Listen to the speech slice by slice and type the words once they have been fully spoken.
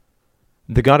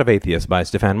The God of Atheists by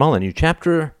Stefan Molyneux,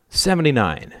 Chapter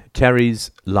 79,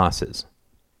 Terry's Losses.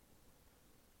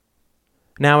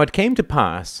 Now it came to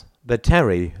pass that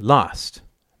Terry lost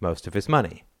most of his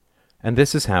money, and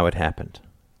this is how it happened.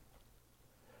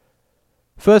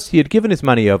 First, he had given his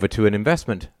money over to an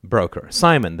investment broker,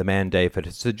 Simon, the man Dave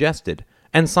had suggested,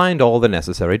 and signed all the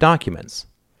necessary documents.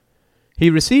 He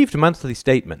received monthly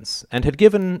statements and had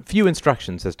given few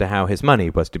instructions as to how his money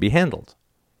was to be handled.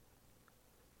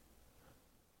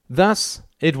 Thus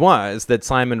it was that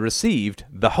Simon received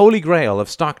the holy grail of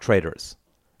stock traders,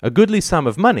 a goodly sum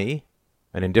of money,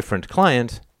 an indifferent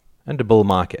client, and a bull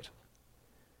market.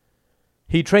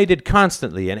 He traded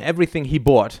constantly, and everything he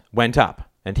bought went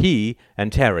up, and he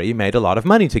and Terry made a lot of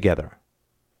money together.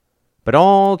 But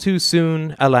all too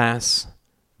soon, alas,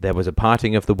 there was a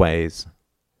parting of the ways.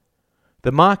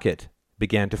 The market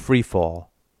began to freefall,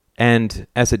 and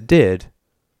as it did,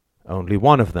 only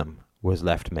one of them was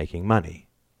left making money.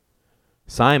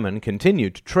 Simon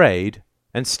continued to trade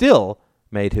and still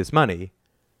made his money,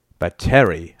 but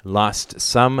Terry lost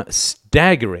some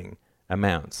staggering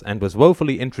amounts and was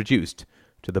woefully introduced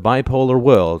to the bipolar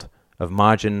world of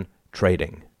margin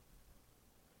trading.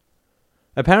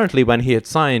 Apparently, when he had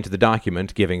signed the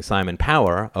document giving Simon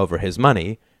power over his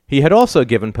money, he had also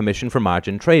given permission for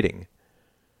margin trading.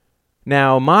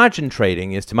 Now, margin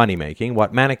trading is to money-making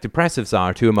what manic depressives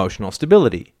are to emotional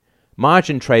stability.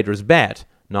 Margin traders bet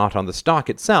not on the stock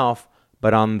itself,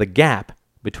 but on the gap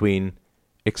between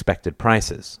expected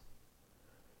prices.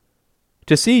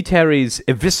 To see Terry's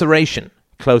evisceration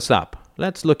close up,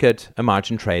 let's look at a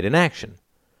margin trade in action.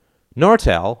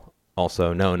 Nortel,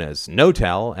 also known as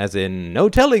no-tell, as in no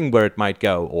telling where it might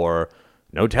go, or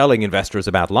no telling investors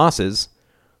about losses,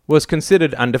 was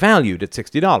considered undervalued at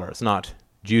 $60, not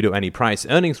due to any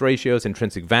price-earnings ratios,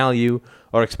 intrinsic value,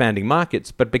 or expanding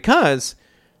markets, but because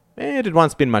it had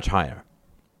once been much higher.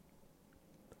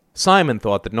 Simon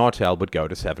thought that Nortel would go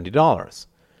to $70.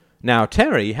 Now,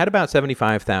 Terry had about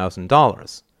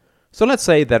 $75,000. So let's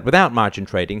say that without margin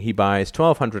trading, he buys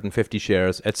 1,250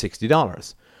 shares at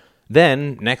 $60.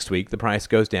 Then, next week, the price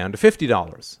goes down to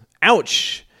 $50.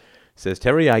 Ouch! Says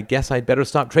Terry, I guess I'd better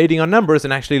stop trading on numbers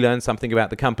and actually learn something about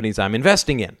the companies I'm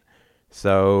investing in.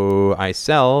 So I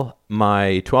sell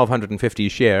my 1,250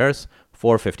 shares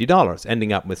for $50,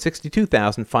 ending up with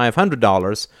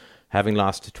 $62,500, having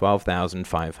lost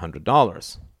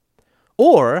 $12,500.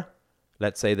 Or,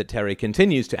 let's say that Terry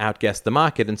continues to outguess the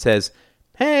market and says,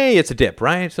 hey, it's a dip,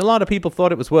 right? A lot of people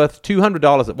thought it was worth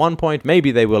 $200 at one point, maybe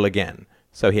they will again.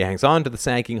 So he hangs on to the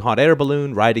sagging hot air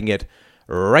balloon, riding it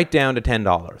right down to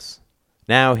 $10.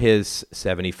 Now his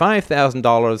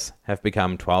 $75,000 have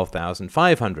become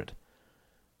 $12,500.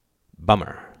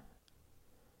 Bummer.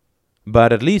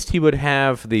 But at least he would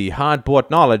have the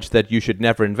hard-bought knowledge that you should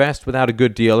never invest without a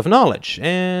good deal of knowledge,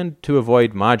 and to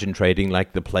avoid margin trading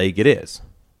like the plague it is.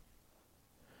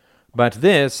 But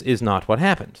this is not what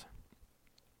happened.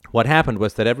 What happened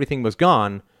was that everything was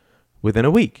gone within a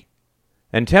week,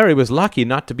 and Terry was lucky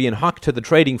not to be in hock to the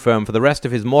trading firm for the rest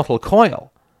of his mortal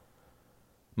coil.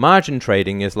 Margin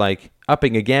trading is like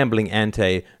upping a gambling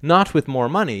ante, not with more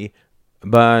money,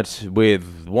 but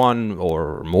with one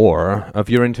or more of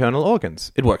your internal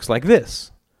organs. It works like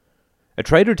this. A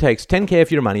trader takes $10,000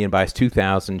 of your money and buys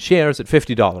 2,000 shares at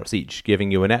 $50 each, giving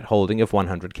you a net holding of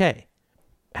 $100,000.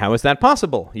 How is that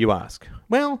possible, you ask?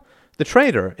 Well, the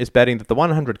trader is betting that the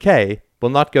 $100,000 will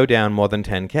not go down more than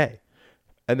 $10,000,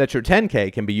 and that your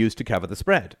 $10,000 can be used to cover the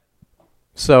spread.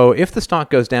 So if the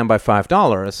stock goes down by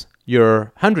 $5,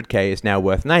 your $100,000 is now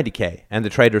worth $90,000, and the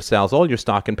trader sells all your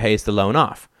stock and pays the loan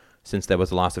off, since there was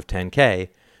a loss of $10,000,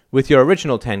 with your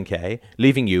original $10,000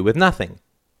 leaving you with nothing.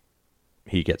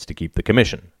 He gets to keep the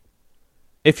commission.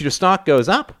 If your stock goes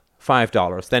up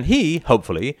 $5, then he,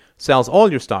 hopefully, sells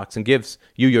all your stocks and gives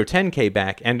you your $10,000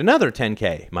 back and another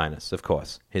 $10,000 minus, of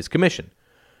course, his commission.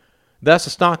 Thus,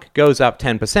 the stock goes up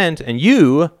 10% and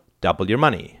you double your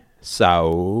money.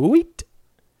 Sweet.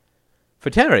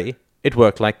 For Terry, it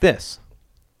worked like this.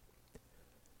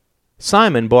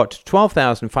 Simon bought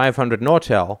 12,500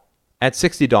 Nortel at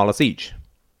 $60 each.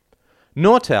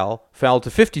 Nortel fell to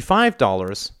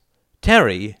 $55.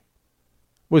 Terry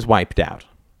was wiped out.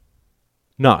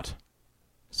 Not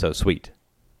so sweet.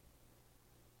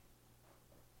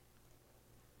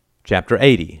 Chapter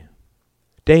 80.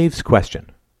 Dave's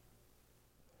Question.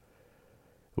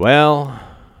 Well,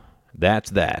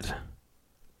 that's that.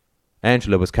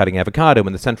 Angela was cutting avocado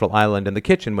in the central island in the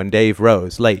kitchen when Dave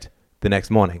rose late the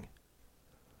next morning.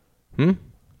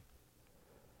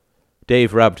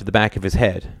 Dave rubbed the back of his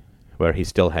head, where he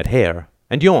still had hair,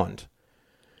 and yawned.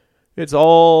 It's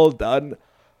all done.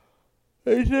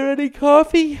 Is there any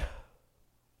coffee?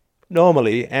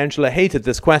 Normally, Angela hated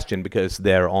this question because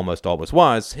there almost always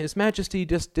was. His Majesty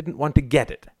just didn't want to get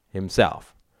it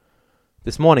himself.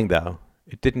 This morning, though,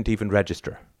 it didn't even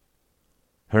register.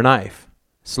 Her knife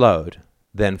slowed,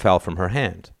 then fell from her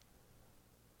hand.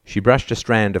 She brushed a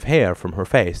strand of hair from her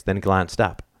face, then glanced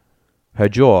up. Her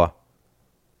jaw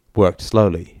worked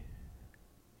slowly.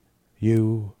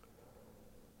 You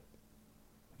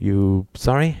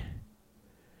sorry?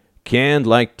 Canned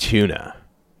like tuna.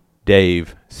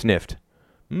 Dave sniffed.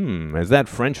 Is that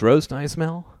French roast I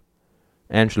smell?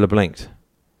 Angela blinked.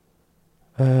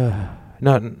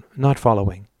 Not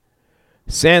following.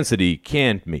 Sansity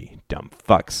canned me, dumb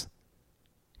fucks.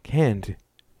 Canned?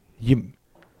 You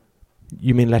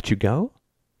mean let you go?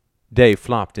 Dave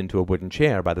flopped into a wooden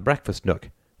chair by the breakfast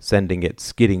nook, sending it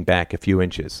skidding back a few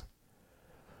inches.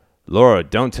 Laura,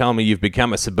 don't tell me you've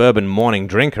become a suburban morning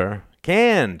drinker.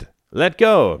 Canned. Let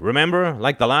go, remember?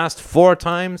 Like the last 4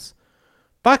 times?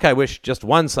 Fuck, I wish just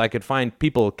once I could find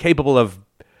people capable of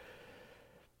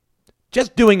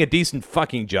just doing a decent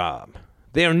fucking job.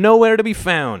 They are nowhere to be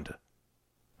found.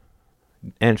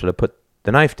 Angela put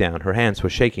the knife down. Her hands were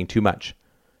shaking too much.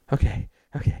 Okay,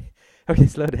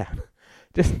 slow down.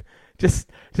 Just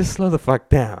slow the fuck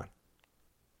down.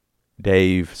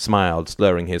 Dave smiled,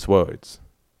 slurring his words.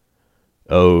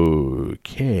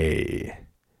 Okay.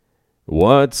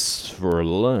 What's for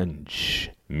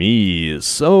lunch? Me is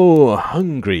so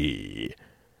hungry.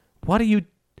 What are you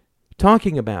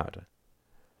talking about?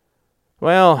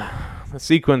 Well, the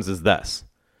sequence is thus.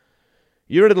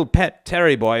 Your little pet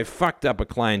Terry boy fucked up a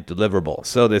client deliverable,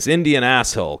 so this Indian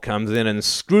asshole comes in and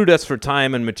screwed us for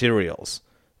time and materials.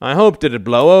 I hoped it'd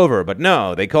blow over, but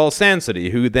no, they call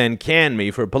Sansity, who then can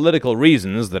me for political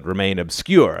reasons that remain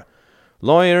obscure.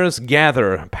 Lawyers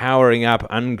gather, powering up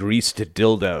ungreased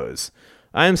dildos.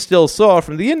 I'm still sore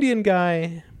from the Indian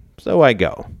guy, so I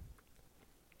go.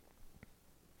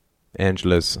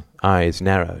 Angela's eyes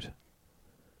narrowed.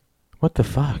 What the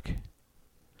fuck?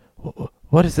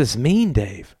 What does this mean,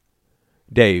 Dave?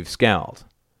 Dave scowled.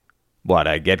 What,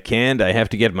 I get canned? I have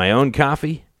to get my own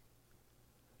coffee?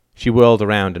 She whirled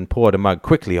around and poured a mug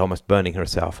quickly, almost burning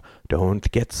herself.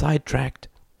 Don't get sidetracked.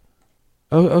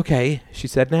 Oh, okay, she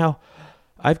said. Now,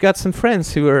 I've got some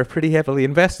friends who are pretty heavily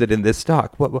invested in this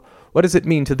stock. What does it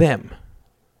mean to them?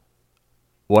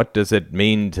 What does it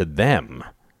mean to them?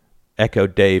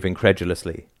 Echoed Dave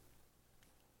incredulously.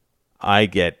 I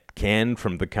get canned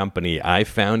from the company I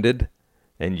founded,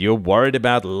 and you're worried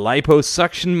about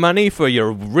liposuction money for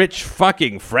your rich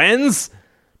fucking friends?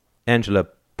 Angela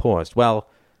paused. Well,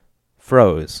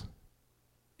 froze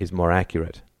is more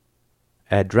accurate.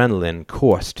 Adrenaline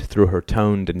coursed through her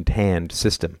toned and tanned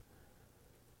system.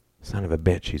 Son of a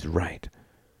bitch, he's right.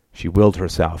 She willed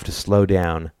herself to slow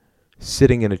down.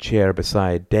 Sitting in a chair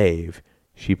beside Dave,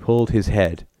 she pulled his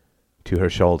head to her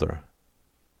shoulder.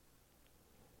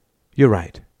 You're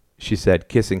right, she said,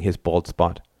 kissing his bald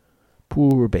spot.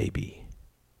 Poor baby.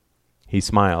 He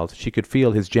smiled. She could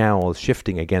feel his jowls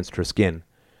shifting against her skin.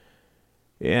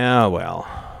 Yeah, well,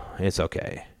 it's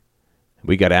okay.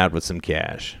 We got out with some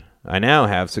cash. I now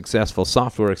have successful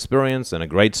software experience and a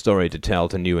great story to tell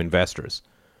to new investors.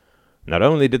 Not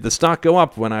only did the stock go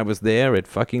up when I was there, it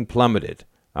fucking plummeted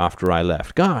after I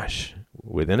left. Gosh,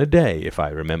 within a day, if I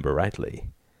remember rightly.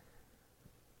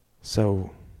 So,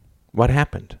 what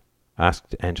happened?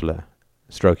 Asked Angela,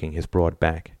 stroking his broad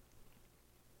back.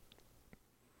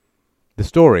 The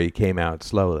story came out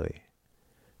slowly.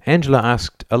 Angela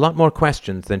asked a lot more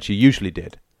questions than she usually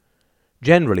did.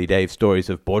 Generally, Dave's stories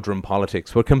of boardroom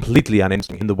politics were completely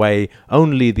uninteresting in the way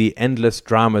only the endless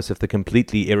dramas of the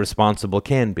completely irresponsible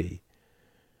can be.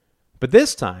 But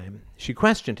this time, she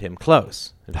questioned him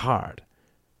close and hard,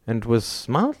 and was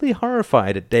mildly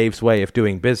horrified at Dave's way of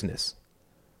doing business.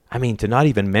 I mean, to not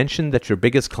even mention that your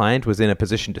biggest client was in a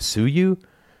position to sue you?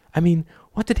 I mean,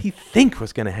 what did he think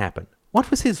was going to happen?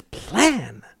 What was his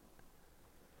plan?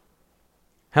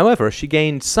 However, she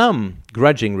gained some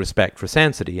grudging respect for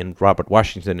Sansity, and Robert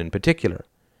Washington in particular.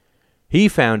 He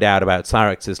found out about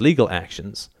Cyrex's legal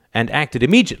actions, and acted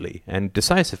immediately and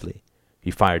decisively. He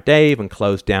fired Dave and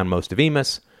closed down most of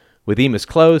Emus. With Emus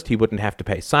closed, he wouldn't have to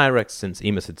pay Cyrex, since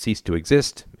Emus had ceased to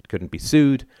exist. It couldn't be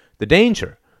sued. The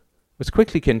danger was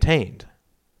quickly contained.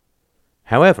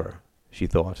 However, she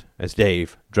thought, as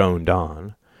Dave droned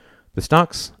on, the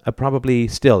stocks are probably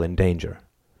still in danger.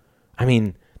 I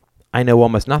mean, I know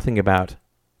almost nothing about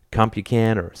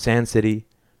CompuCan or SandCity.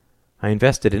 I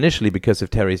invested initially because of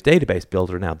Terry's database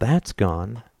builder. Now that's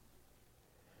gone.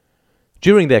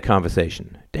 During their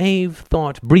conversation, Dave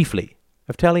thought briefly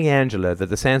of telling Angela that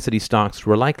the SandCity stocks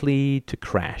were likely to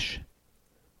crash.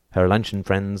 Her luncheon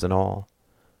friends and all.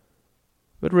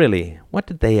 But really, what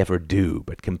did they ever do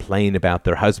but complain about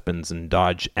their husbands and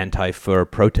dodge anti-fur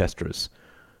protesters?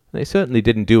 They certainly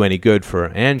didn't do any good for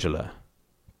Angela.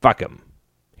 Fuck 'em,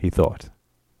 he thought.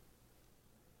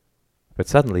 But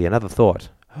suddenly another thought,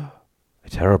 a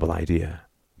terrible idea,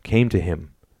 came to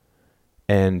him,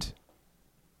 and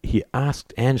he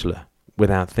asked Angela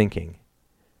without thinking,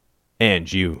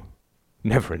 "And you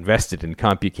never invested in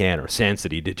CompuCan or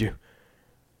Sancity, did you?"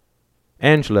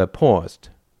 Angela paused.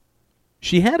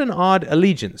 She had an odd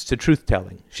allegiance to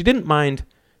truth-telling. She didn't mind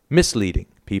misleading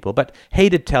people, but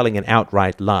hated telling an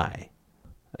outright lie.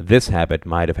 This habit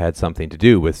might have had something to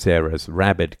do with Sarah's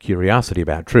rabid curiosity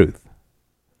about truth.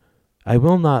 "I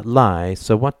will not lie,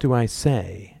 so what do I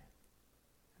say?"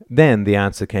 Then the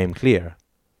answer came clear.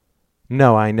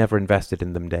 "No, I never invested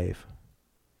in them, Dave."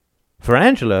 For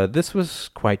Angela, this was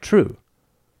quite true.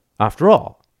 After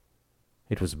all,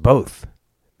 it was both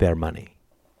their money.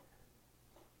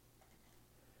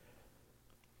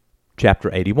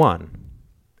 Chapter 81.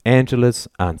 Angela's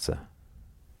Answer.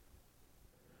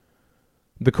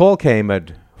 The call came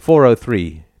at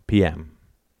 4:03 p.m.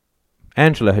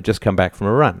 Angela had just come back from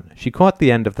a run. She caught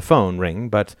the end of the phone ring,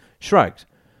 but shrugged,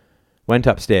 went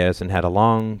upstairs, and had a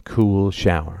long, cool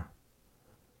shower.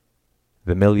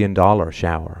 The $1 million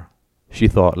shower, she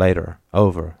thought later,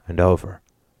 over and over,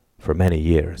 for many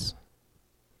years.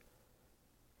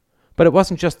 But it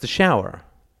wasn't just the shower.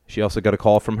 She also got a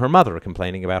call from her mother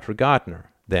complaining about her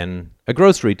gardener. Then a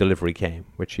grocery delivery came,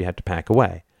 which she had to pack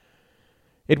away.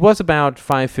 It was about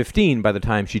 5:15 by the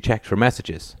time she checked her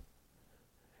messages.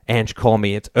 "Ange, call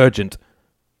me. It's urgent."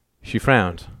 She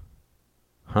frowned.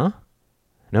 Huh?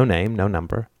 No name, no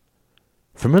number.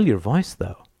 Familiar voice,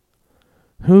 though.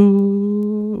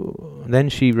 Who? Then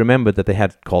she remembered that they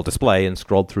had call display and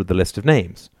scrolled through the list of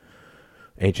names.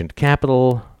 Agent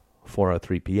Capital,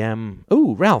 4:03 p.m.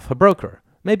 Ooh, Ralph, a broker.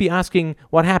 Maybe asking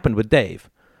what happened with Dave.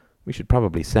 We should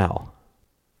probably sell.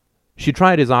 She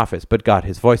tried his office, but got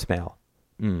his voicemail.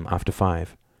 After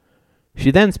 5.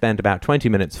 She then spent about 20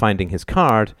 minutes finding his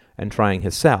card and trying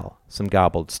his cell. Some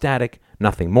garbled static,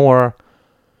 nothing more.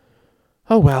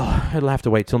 Oh well, it'll have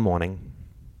to wait till morning.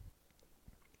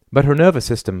 But her nervous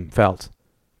system felt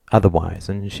otherwise,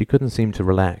 and she couldn't seem to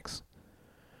relax.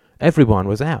 Everyone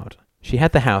was out. She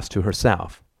had the house to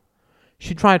herself.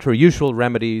 She tried her usual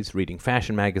remedies, reading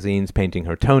fashion magazines, painting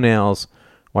her toenails,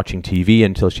 watching TV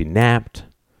until she napped.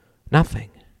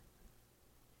 Nothing.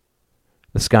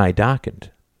 The sky darkened.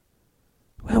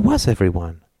 Where was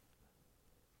everyone?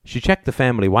 She checked the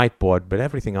family whiteboard, but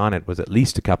everything on it was at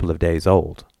least a couple of days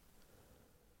old.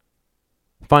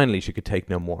 Finally, she could take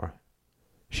no more.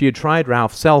 She had tried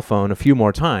Ralph's cell phone a few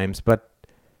more times, but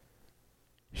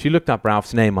she looked up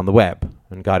Ralph's name on the web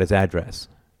and got his address.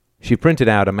 She printed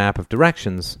out a map of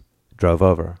directions, drove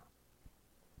over.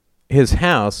 His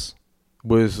house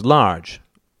was large,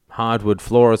 hardwood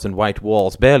floors and white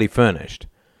walls, barely furnished.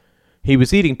 He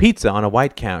was eating pizza on a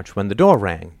white couch when the door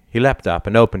rang. He leapt up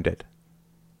and opened it.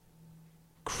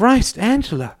 "Christ,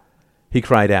 Angela!" he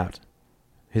cried out.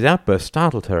 His outburst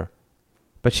startled her,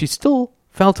 but she still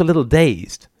felt a little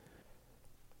dazed.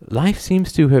 "Life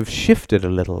seems to have shifted a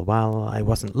little while I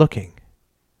wasn't looking."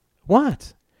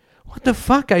 "What? What the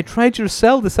fuck? I tried your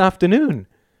cell this afternoon.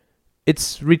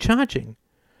 It's recharging.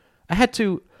 I had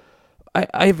to...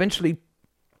 I eventually...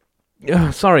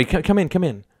 sorry, come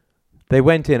in. They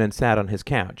went in and sat on his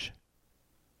couch.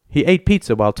 He ate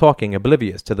pizza while talking,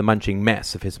 oblivious to the munching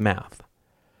mess of his mouth.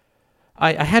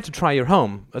 I had to try your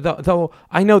home, though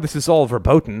I know this is all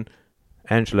verboten."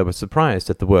 Angela was surprised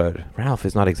at the word. Ralph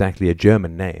is not exactly a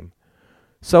German name.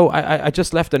 "So I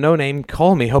just left a no-name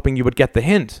call me, hoping you would get the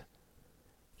hint."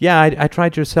 "Yeah, I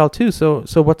tried your cell too, so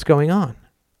what's going on?"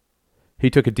 He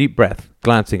took a deep breath,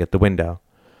 glancing at the window.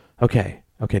 Okay,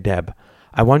 Deb,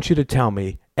 I want you to tell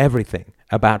me everything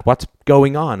about what's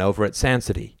going on over at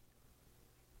Sancity."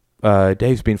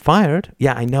 Dave's been fired."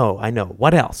 "Yeah, I know.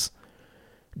 What else?"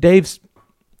 "Dave's...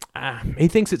 he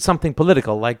thinks it's something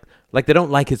political, like they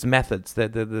don't like his methods. They're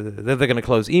going to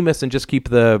close EMIS and just keep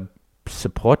the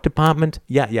support department."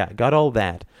 Yeah, got all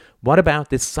that. "What about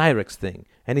this Cyrix thing?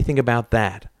 Anything about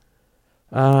that?"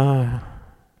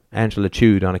 Angela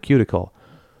chewed on a cuticle.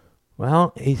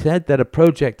 "Well, he said that a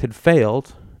project had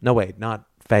failed. No, wait, not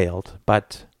failed,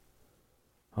 but...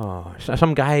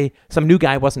 some new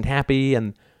guy wasn't happy,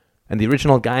 and the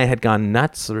original guy had gone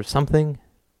nuts or something."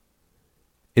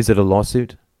 "Is it a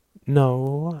lawsuit?"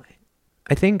 "No,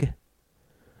 I think...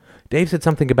 Dave said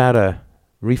something about a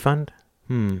refund."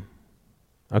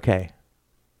 Okay.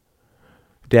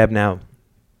 Deb, now,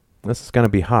 this is going to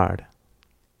be hard.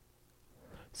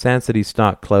 Sancity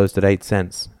stock closed at 8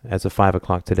 cents as of 5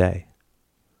 o'clock today.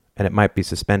 and it might be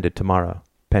suspended tomorrow,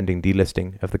 pending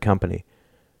delisting of the company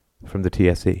from the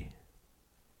TSE.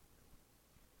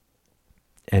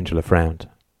 Angela frowned.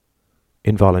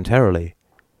 Involuntarily,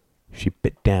 she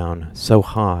bit down so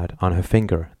hard on her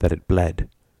finger that it bled.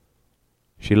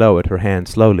 She lowered her hand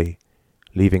slowly,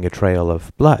 leaving a trail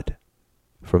of blood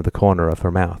from the corner of her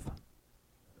mouth.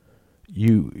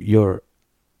 You're...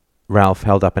 Ralph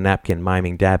held up a napkin,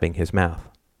 miming dabbing his mouth.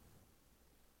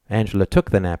 Angela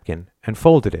took the napkin and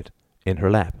folded it in her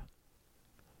lap.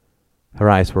 Her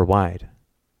eyes were wide.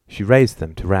 She raised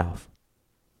them to Ralph.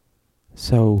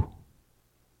 So...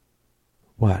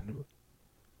 what?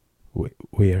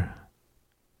 We're...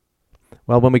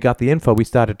 Well, when we got the info, we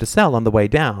started to sell on the way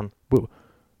down.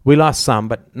 We lost some,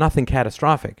 but nothing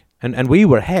catastrophic. And we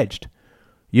were hedged.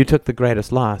 You took the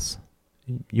greatest loss.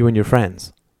 You and your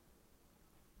friends.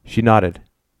 She nodded,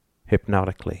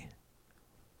 hypnotically.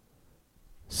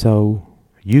 So,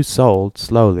 you sold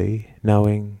slowly,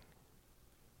 knowing...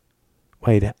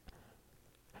 Wait,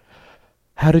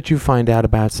 how did you find out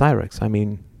about Cyrix? I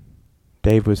mean,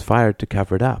 Dave was fired to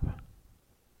cover it up.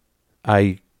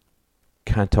 I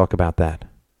can't talk about that.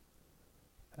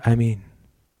 I mean,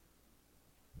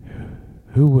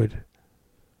 who would...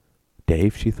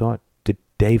 Dave, she thought. Did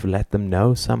Dave let them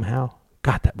know somehow?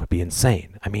 God, that would be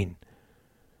insane. I mean...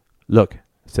 Look,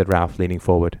 said Ralph, leaning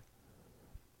forward.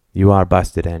 You are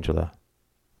busted, Angela.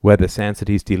 Whether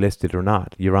Sansity's delisted or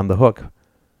not, you're on the hook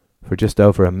for just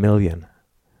over $1 million.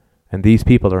 And these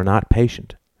people are not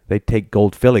patient. They'd take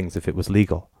gold fillings if it was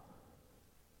legal.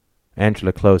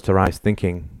 Angela closed her eyes,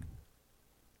 thinking,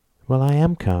 well, I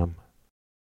am calm.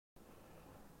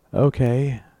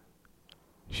 Okay.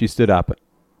 She stood up,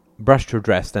 brushed her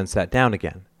dress, then sat down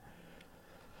again.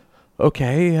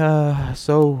 Okay,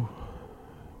 so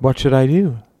what should I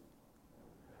do?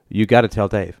 You gotta tell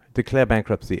Dave. Declare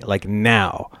bankruptcy, like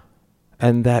now.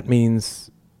 And that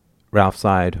means... Ralph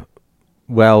sighed.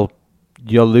 Well,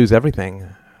 you'll lose everything.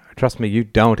 Trust me, you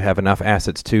don't have enough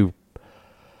assets to...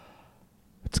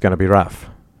 It's gonna be rough.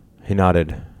 He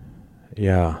nodded.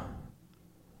 Yeah.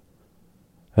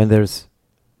 And there's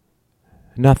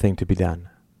nothing to be done.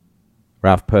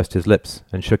 Ralph pursed his lips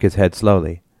and shook his head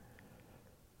slowly.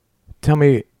 Tell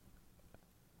me,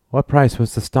 what price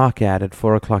was the stock at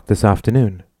 4 o'clock this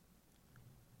afternoon?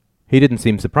 He didn't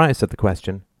seem surprised at the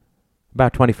question.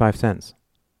 About 25 cents.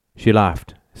 She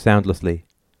laughed, soundlessly.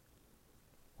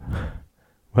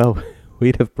 Well,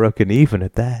 we'd have broken even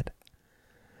at that.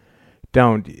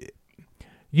 Don't.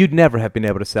 You'd never have been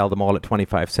able to sell them all at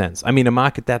 25 cents. I mean, a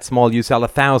market that small, you sell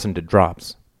 1,000 at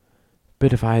drops.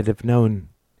 But if I'd have known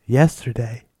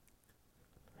yesterday...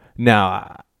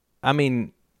 No, I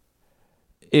mean...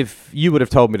 If you would have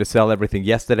told me to sell everything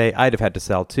yesterday, I'd have had to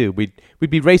sell too. We'd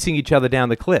be racing each other down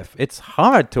the cliff. It's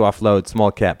hard to offload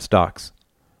small-cap stocks.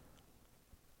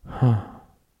 Huh.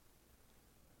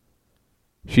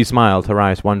 She smiled, her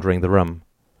eyes wandering the room.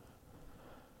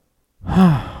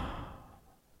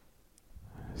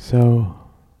 So,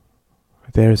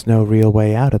 there's no real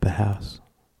way out of the house.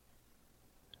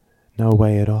 No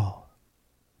way at all.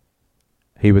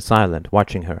 He was silent,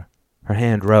 watching her. Her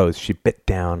hand rose. She bit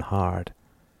down hard.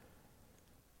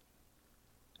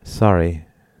 Sorry,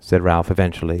 said Ralph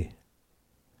eventually.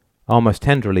 Almost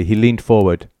tenderly, he leaned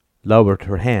forward, lowered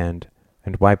her hand,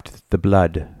 and wiped the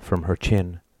blood from her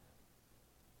chin.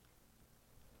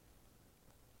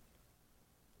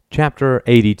 Chapter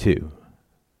 82.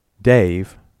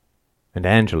 Dave and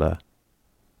Angela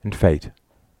and Fate.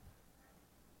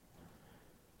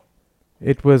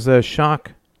 It was a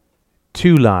shock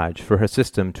too large for her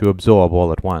system to absorb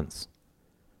all at once.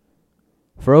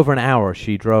 For over an hour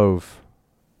she drove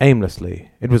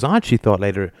aimlessly. It was odd, she thought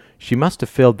later. She must have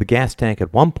filled the gas tank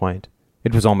at one point.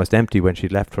 It was almost empty when she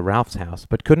left for Ralph's house,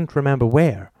 but couldn't remember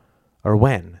where or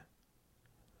when.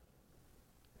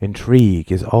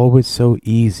 Intrigue is always so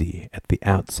easy at the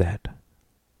outset.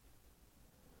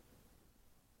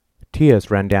 Tears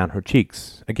ran down her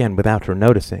cheeks, again without her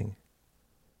noticing.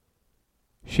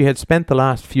 She had spent the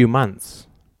last few months,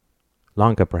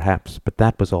 longer perhaps, but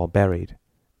that was all buried,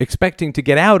 expecting to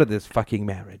get out of this fucking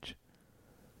marriage.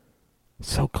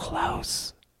 So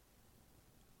close.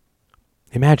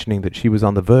 Imagining that she was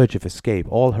on the verge of escape,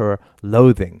 all her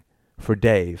loathing for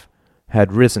Dave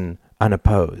had risen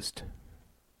unopposed.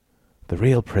 The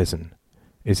real prison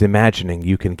is imagining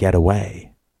you can get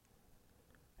away.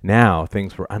 Now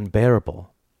things were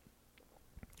unbearable.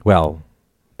 Well,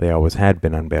 they always had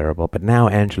been unbearable, but now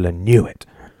Angela knew it,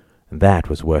 and that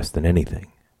was worse than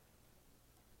anything.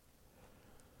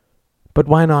 But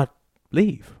why not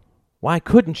leave? Why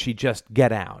couldn't she just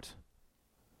get out?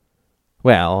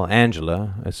 Well,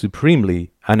 Angela, a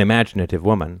supremely unimaginative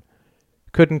woman,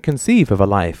 couldn't conceive of a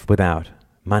life without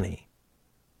money.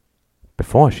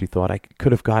 Before she thought I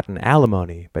could have gotten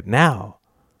alimony, but now,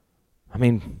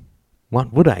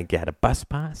 what would I get, a bus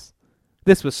pass?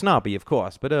 This was snobby, of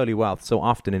course, but early wealth so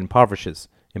often impoverishes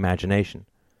imagination.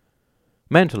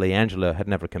 Mentally, Angela had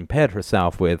never compared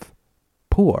herself with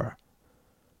poor,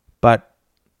 but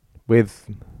with...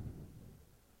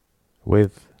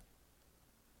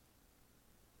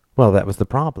 Well, that was the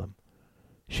problem.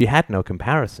 She had no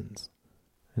comparisons,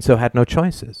 and so had no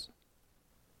choices.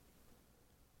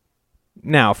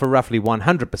 Now, for roughly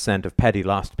 100% of petty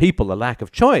lost people, a lack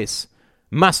of choice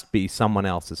must be someone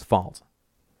else's fault.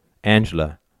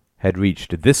 Angela had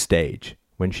reached this stage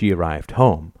when she arrived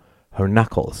home, her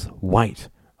knuckles white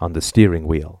on the steering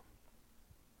wheel.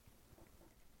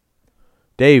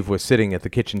 Dave was sitting at the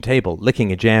kitchen table,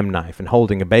 licking a jam knife and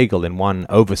holding a bagel in one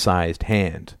oversized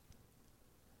hand.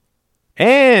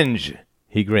 "Ange!"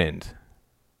 he grinned.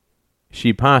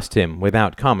 She passed him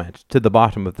without comment to the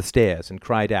bottom of the stairs and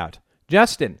cried out,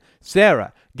 "Justin!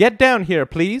 Sarah! Get down here,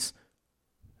 please!"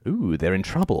 Ooh, they're in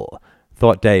trouble,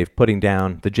 thought Dave, putting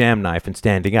down the jam knife and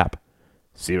standing up.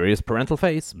 Serious parental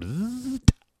face.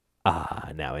 Bzzzt.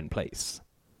 Now in place.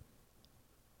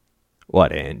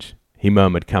 "What, Ange?" he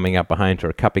murmured, coming up behind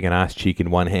her, cupping an ass cheek in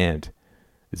one hand.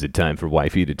 "Is it time for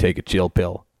wifey to take a chill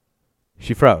pill?"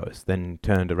 She froze, then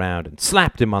turned around and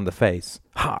slapped him on the face,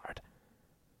 hard.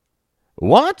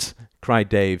 "What?" cried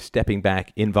Dave, stepping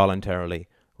back involuntarily.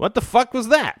 "What the fuck was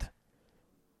that?"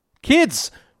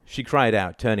 "Kids!" she cried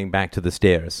out, turning back to the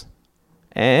stairs.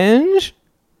 "Ange?"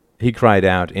 he cried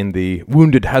out in the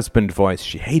wounded husband voice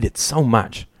she hated so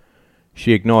much.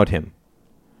 She ignored him.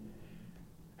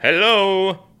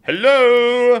 "Hello?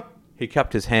 Hello?" He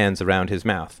cupped his hands around his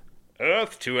mouth.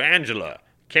 "Earth to Angela.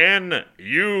 Can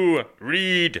you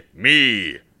read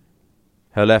me?"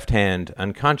 Her left hand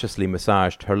unconsciously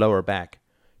massaged her lower back.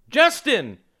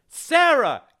 "Justin!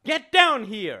 Sarah! Get down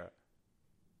here!"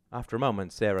 After a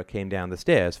moment, Sarah came down the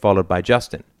stairs, followed by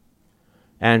Justin.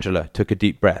 Angela took a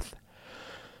deep breath.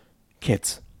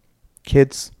 Kids,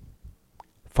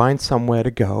 find somewhere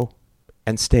to go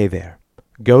and stay there.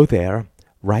 Go there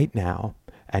right now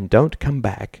and don't come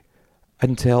back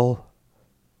until...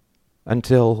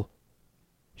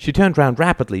 She turned round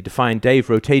rapidly to find Dave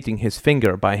rotating his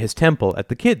finger by his temple at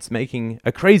the kids, making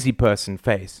a crazy person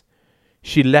face.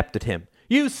 She leapt at him.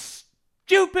 "You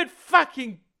stupid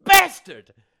fucking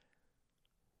bastard!"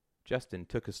 Justin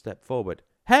took a step forward.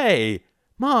 "Hey!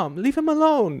 Mom, leave him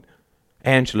alone!"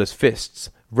 Angela's fists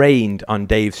rained on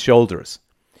Dave's shoulders.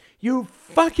 "You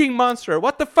fucking monster!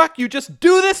 What the fuck? You just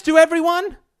do this to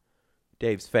everyone?"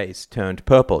 Dave's face turned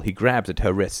purple. He grabbed at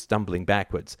her wrist, stumbling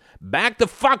backwards. "Back the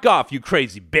fuck off, you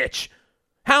crazy bitch!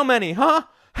 How many, huh?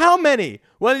 How many?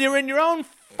 Well, you're in your own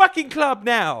fucking club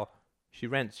now!" She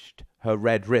wrenched her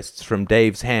red wrists from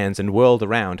Dave's hands and whirled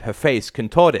around, her face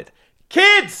contorted.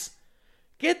 "Kids!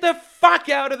 Get the fuck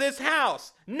out of this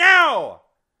house! Now!"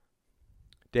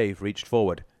 Dave reached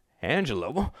forward.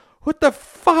 "Angela, what the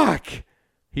fuck?"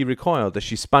 He recoiled as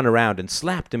she spun around and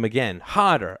slapped him again,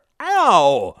 harder.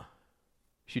 "Ow!"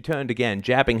 She turned again,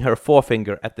 jabbing her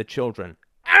forefinger at the children.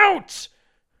 "Out!"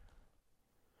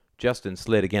 Justin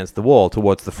slid against the wall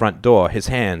towards the front door, his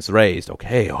hands raised.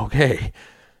 Okay.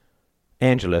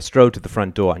 Angela strode to the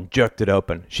front door and jerked it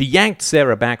open. She yanked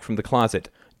Sarah back from the closet.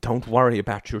 "Don't worry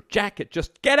about your jacket,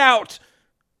 just get out!"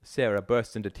 Sarah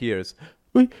burst into tears.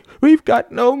 We've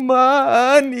got no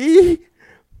money."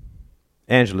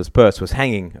 Angela's purse was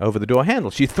hanging over the door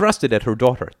handle. She thrust it at her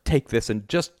daughter. "Take this and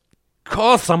just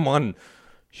call someone."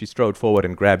 She strode forward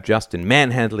and grabbed Justin,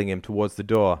 manhandling him towards the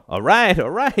door. All right.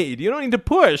 You don't need to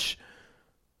push."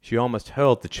 She almost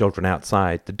hurled the children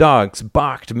outside. The dogs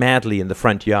barked madly in the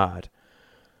front yard.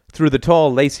 Through the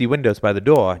tall, lacy windows by the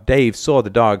door, Dave saw the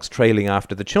dogs trailing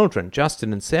after the children.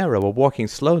 Justin and Sarah were walking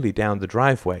slowly down the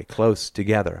driveway, close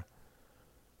together.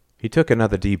 He took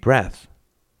another deep breath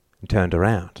and turned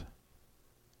around.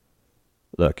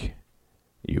 "Look,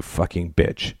 you fucking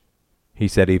bitch," he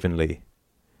said evenly.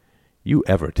 "You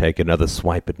ever take another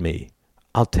swipe at me,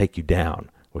 I'll take you down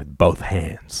with both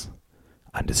hands.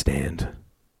 Understand?"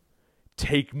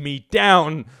 "Take me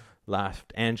down!"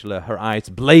 laughed Angela, her eyes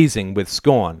blazing with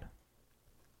scorn.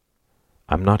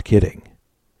 "I'm not kidding.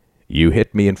 You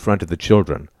hit me in front of the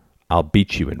children, I'll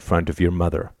beat you in front of your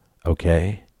mother,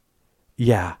 okay?"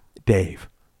 "Yeah, Dave.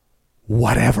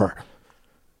 Whatever."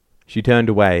 She turned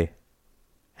away,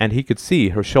 and he could see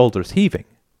her shoulders heaving.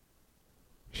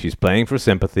 She's playing for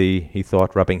sympathy, he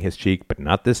thought, rubbing his cheek, but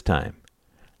not this time.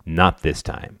 Not this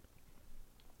time.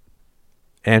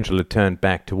 Angela turned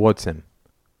back towards him.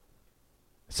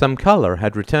 Some color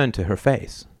had returned to her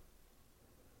face.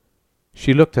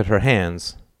 She looked at her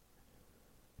hands.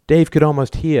 Dave could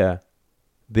almost hear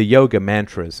the yoga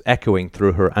mantras echoing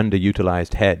through her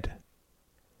underutilized head.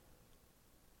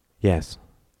 Yes,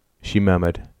 she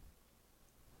murmured.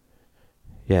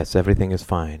 Yes, everything is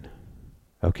fine.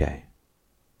 Okay.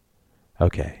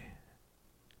 Okay.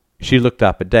 She looked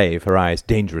up at Dave, her eyes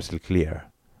dangerously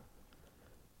clear.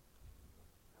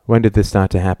 When did this start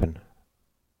to happen?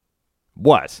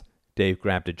 What? Dave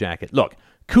grabbed a jacket. Look,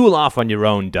 cool off on your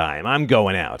own dime. I'm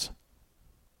going out.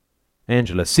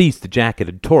 Angela seized the jacket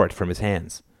and tore it from his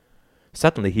hands.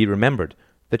 Suddenly he remembered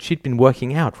that she'd been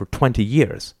working out for 20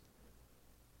 years.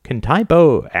 Can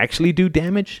Taibo actually do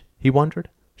damage? He wondered.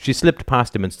 She slipped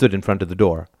past him and stood in front of the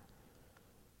door.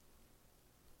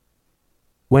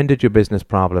 When did your business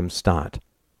problems start?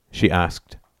 She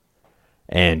asked.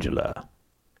 Angela,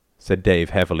 said Dave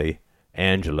heavily.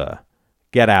 Angela,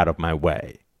 get out of my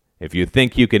way. If you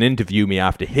think you can interview me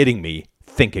after hitting me,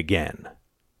 think again.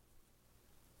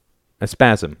 A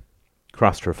spasm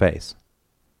crossed her face.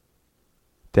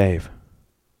 Dave,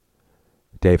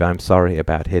 I'm sorry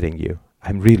about hitting you.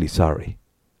 I'm really sorry.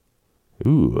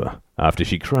 Ooh, after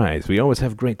she cries, we always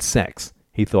have great sex,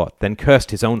 he thought, then cursed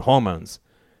his own hormones.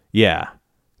 Yeah,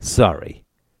 sorry.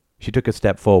 She took a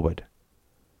step forward.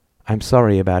 I'm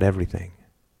sorry about everything.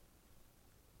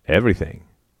 Everything?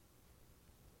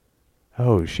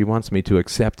 Oh, she wants me to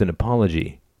accept an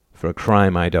apology for a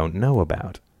crime I don't know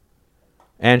about.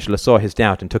 Angela saw his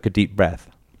doubt and took a deep breath.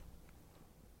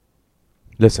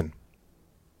 Listen,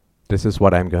 this is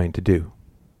what I'm going to do.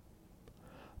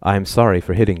 I'm sorry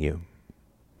for hitting you.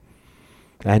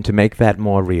 And to make that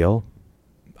more real,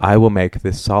 I will make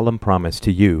this solemn promise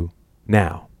to you,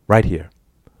 now, right here.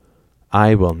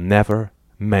 I will never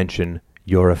mention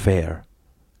your affair.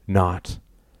 Not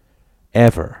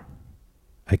ever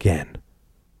again.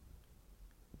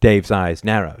 Dave's eyes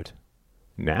narrowed.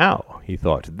 Now, he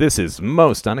thought, this is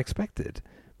most unexpected.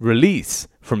 Release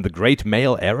from the great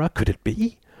male era, could it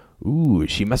be? Ooh,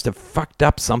 she must have fucked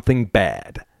up something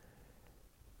bad.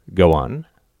 Go on.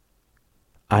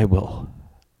 I will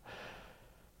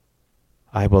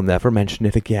never mention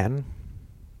it again.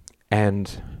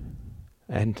 And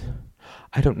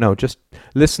I don't know, just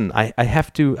listen, I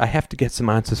have to get some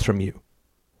answers from you.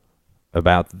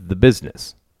 About the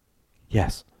business?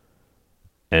 Yes.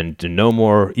 And no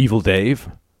more Evil Dave?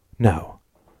 No.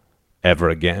 Ever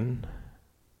again?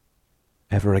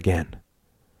 Ever again.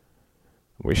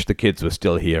 Wish the kids were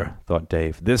still here, thought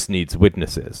Dave. This needs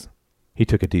witnesses. He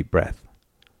took a deep breath.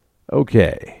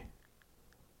 Okay.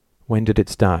 When did it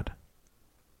start?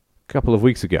 A couple of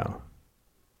weeks ago.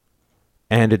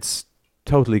 And it's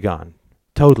totally gone.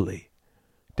 Totally.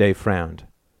 Dave frowned.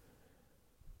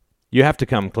 You have to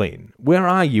come clean. Where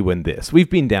are you in this? We've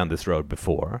been down this road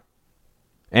before.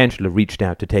 Angela reached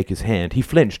out to take his hand. He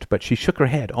flinched, but she shook her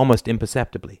head almost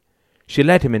imperceptibly. She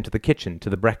led him into the kitchen to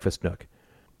the breakfast nook.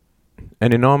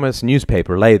 An enormous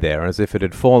newspaper lay there as if it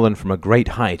had fallen from a great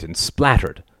height and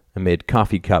splattered amid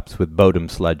coffee cups with Bodum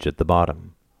sludge at the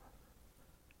bottom.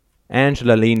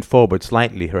 Angela leaned forward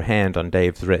slightly, her hand on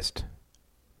Dave's wrist.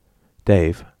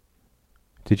 Dave,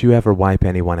 did you ever wipe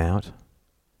anyone out?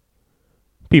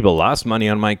 People lost money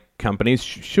on my companies,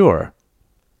 sure.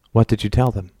 What did you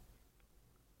tell them?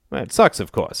 Well, it sucks,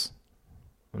 of course.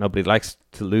 Nobody likes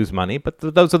to lose money, but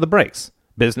those are the breaks.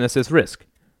 Business is risk.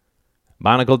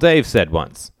 Barnacle Dave said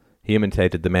once. He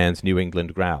imitated the man's New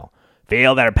England growl.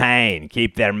 Feel their pain,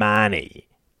 keep their money.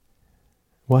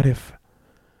 What if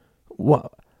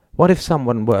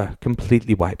someone were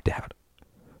completely wiped out?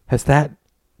 Has that...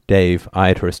 Dave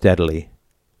eyed her steadily.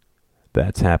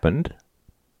 That's happened.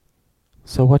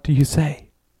 So what do you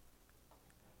say?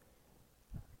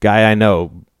 Guy I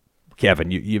know,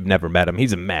 Kevin, you've never met him.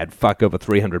 He's a mad fuck over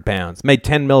 300 pounds. Made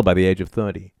 10 mil by the age of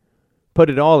 30. Put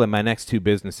it all in my next two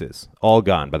businesses. All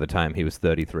gone by the time he was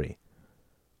 33.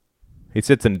 He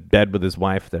sits in bed with his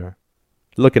wife there,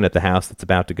 looking at the house that's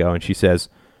about to go, and she says,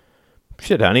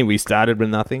 Shit, honey, we started with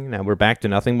nothing. Now we're back to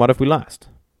nothing. What if we lost?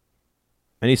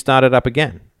 And he started up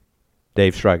again.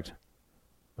 Dave shrugged.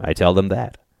 I tell them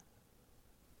that.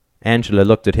 Angela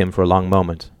looked at him for a long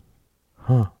moment.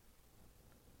 Huh.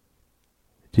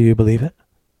 Do you believe it?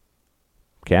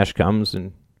 Cash comes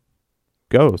and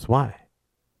goes. Why?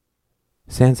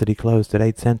 Sand City closed at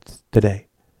 8 cents today.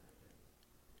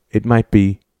 It might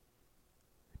be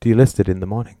delisted in the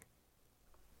morning.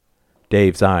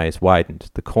 Dave's eyes widened.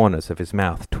 The corners of his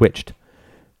mouth twitched.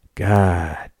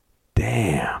 God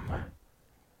damn.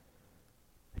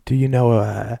 Do you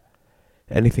know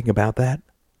anything about that?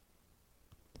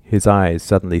 His eyes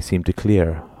suddenly seemed to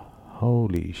clear.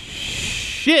 Holy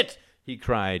shit, he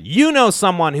cried. You know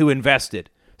someone who invested.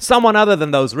 Someone other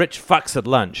than those rich fucks at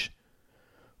lunch.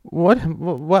 Why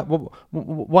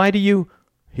do you...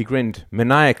 He grinned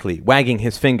maniacally, wagging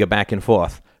his finger back and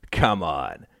forth. Come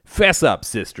on. Fess up,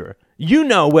 sister. You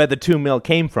know where the $2 million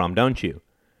came from, don't you?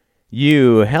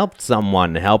 You helped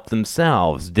someone help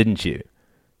themselves, didn't you?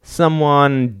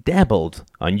 Someone dabbled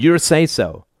on your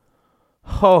say-so.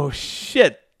 Oh,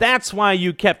 shit. That's why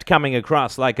you kept coming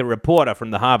across like a reporter from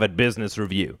the Harvard Business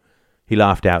Review. He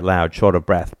laughed out loud, short of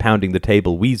breath, pounding the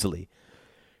table wheezily.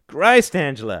 Christ,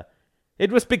 Angela.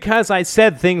 It was because I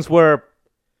said things were...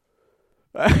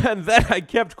 and then I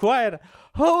kept quiet.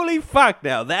 Holy fuck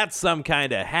now, that's some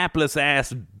kind of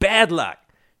hapless-ass bad luck.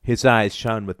 His eyes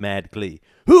shone with mad glee.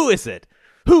 Who is it?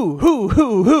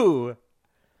 Who?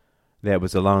 There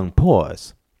was a long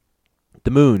pause.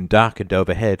 The moon darkened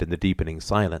overhead in the deepening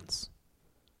silence.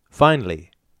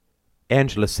 Finally,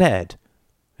 Angela said,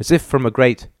 as if from a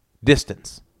great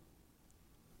distance,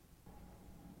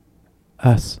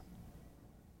 "Us."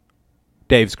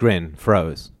 Dave's grin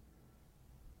froze.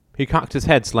 He cocked his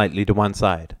head slightly to one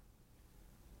side.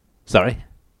 Sorry?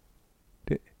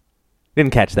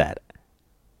 Didn't catch that.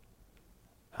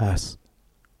 Us.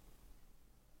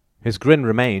 His grin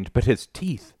remained, but his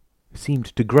teeth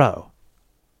seemed to grow.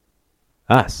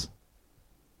 Us.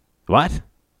 What?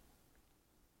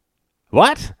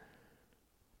 What?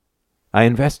 I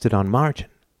invested on margin.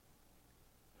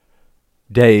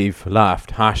 Dave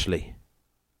laughed harshly.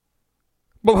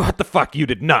 But what the fuck, you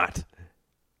did not?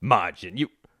 Margin, you...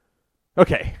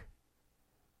 Okay,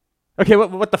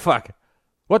 what the fuck?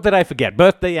 What did I forget?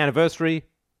 Birthday, anniversary?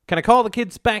 Can I call the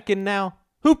kids back in now?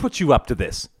 Who put you up to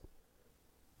this?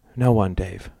 No one,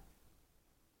 Dave.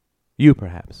 You,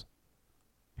 perhaps.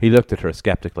 He looked at her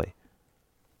skeptically.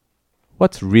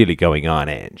 What's really going on,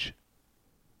 Ange?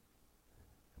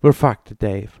 We're fucked,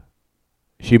 Dave,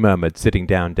 she murmured, sitting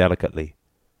down delicately.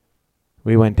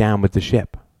 We went down with the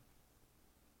ship.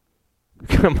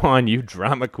 Come on, you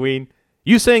drama queen.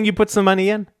 You saying you put some money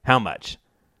in? How much?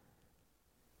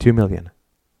 $2 million.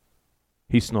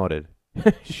 He snorted.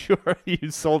 Sure,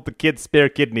 you sold the kids' spare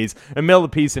kidneys, $1 million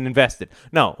apiece, and invested.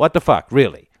 No, what the fuck,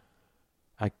 really?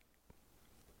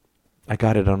 I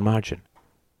got it on margin.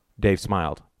 Dave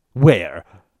smiled. Where?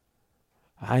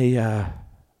 I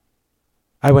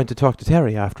went to talk to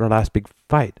Terry after our last big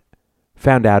fight.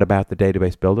 Found out about the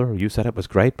database builder. You said it was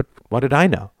great, but what did I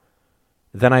know?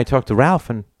 Then I talked to Ralph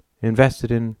and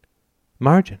invested in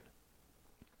margin.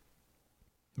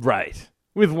 Right.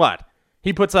 With what?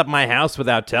 He puts up my house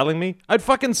without telling me? I'd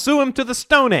fucking sue him to the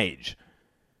Stone Age.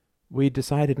 We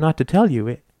decided not to tell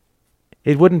you.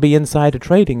 It wouldn't be insider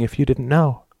trading if you didn't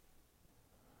know.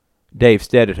 Dave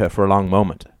stared at her for a long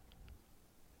moment.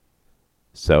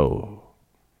 So,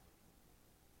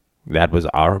 that was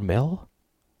our mill?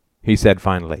 He said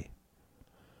finally.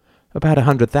 About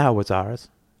 100,000 was ours.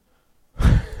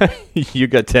 You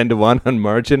got 10-1 on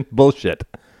margin? Bullshit.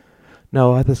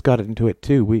 No, others got into it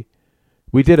too. We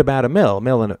did about $1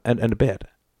 million and a bit.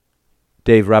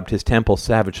 Dave rubbed his temple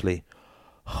savagely.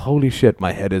 Holy shit,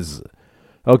 my head is...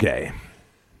 Okay,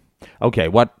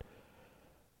 what...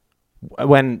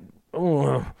 When...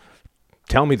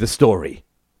 tell me the story.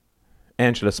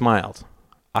 Angela smiled.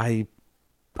 I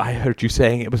heard you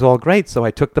saying it was all great, so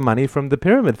I took the money from the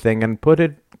pyramid thing and put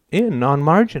it in on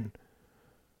margin.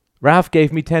 Ralph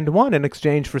gave me 10-1 in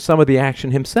exchange for some of the action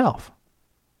himself.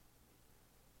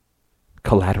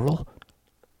 Collateral?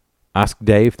 Asked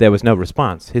Dave. There was no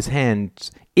response. His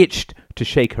hands itched to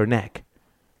shake her neck.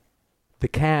 The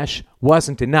cash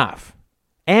wasn't enough.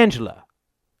 Angela!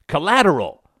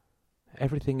 Collateral!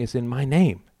 Everything is in my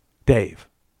name, Dave.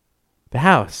 The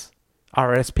house,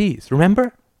 RSPs,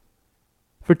 remember?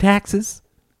 For taxes.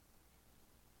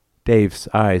 Dave's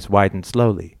eyes widened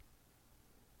slowly.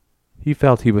 He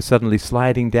felt he was suddenly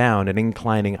sliding down an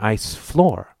inclining ice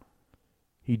floor.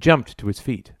 He jumped to his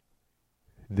feet.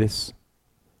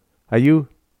 Are you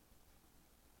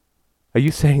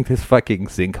saying this fucking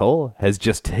sinkhole has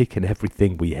just taken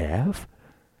everything we have?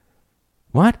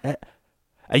 What?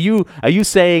 Are you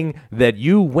saying that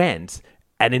you went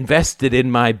and invested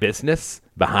in my business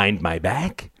behind my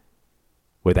back?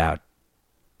 Without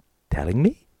telling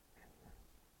me?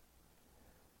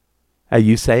 Are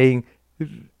you saying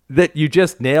that you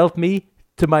just nailed me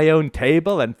to my own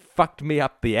table and fucked me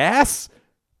up the ass?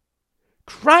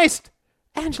 Christ!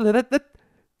 Angela,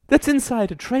 that's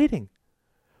insider trading.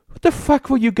 What the fuck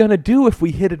were you gonna do if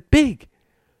we hit it big?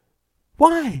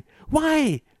 Why?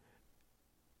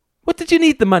 What did you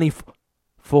need the money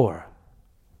for?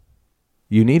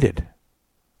 You needed.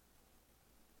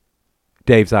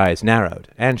 Dave's eyes narrowed.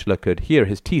 Angela could hear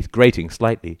his teeth grating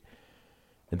slightly.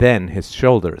 Then his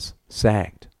shoulders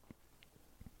sagged.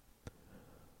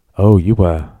 Oh, you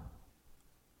were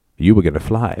going to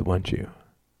fly, weren't you?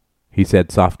 He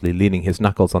said softly, leaning his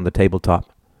knuckles on the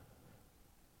tabletop.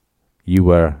 You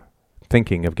were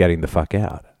thinking of getting the fuck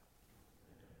out.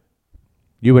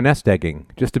 You were nest egging,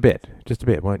 just a bit,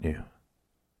 weren't you?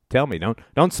 Tell me,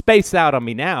 don't space out on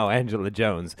me now, Angela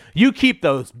Jones. You keep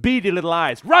those beady little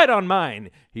eyes right on mine.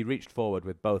 He reached forward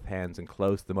with both hands and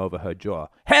closed them over her jaw.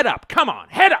 Head up, come on,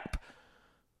 head up!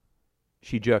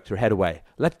 She jerked her head away.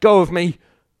 Let go of me!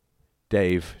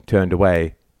 Dave turned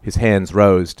away. His hands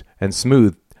rose and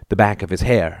smoothed the back of his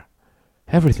hair.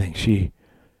 Everything, she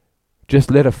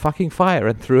just lit a fucking fire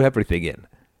and threw everything in.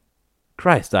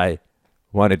 Christ, I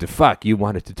wanted to fuck. You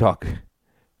wanted to talk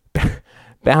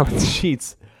balance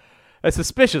sheets. A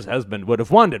suspicious husband would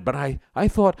have wondered, but I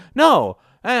thought, no,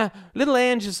 little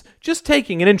Ange is just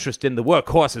taking an interest in the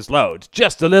workhorse's load.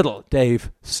 Just a little.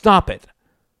 Dave, stop it.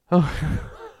 Oh,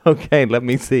 okay, let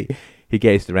me see. He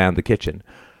gazed around the kitchen.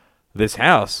 This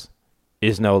house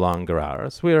is no longer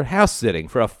ours. We're house-sitting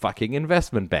for a fucking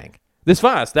investment bank. This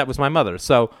vase, that was my mother's,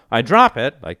 so I drop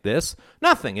it like this.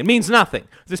 Nothing. It means nothing.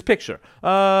 This picture.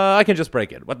 I can just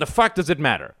break it. What the fuck does it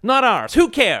matter? Not ours. Who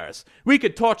cares? We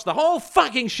could torch the whole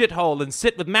fucking shithole and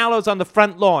sit with mallows on the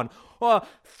front lawn. Or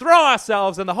throw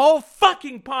ourselves in the whole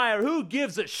fucking pyre. Who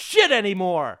gives a shit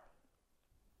anymore?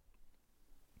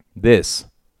 This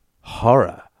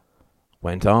horror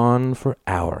went on for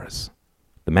hours.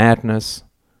 The madness,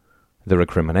 the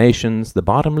recriminations, the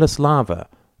bottomless lava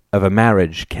of a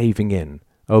marriage caving in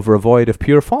over a void of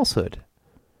pure falsehood.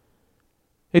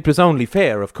 It was only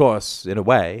fair, of course, in a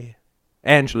way.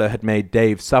 Angela had made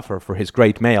Dave suffer for his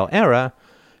great male error,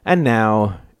 and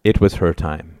now it was her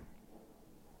time.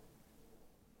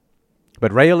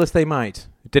 But rail as they might,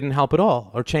 it didn't help at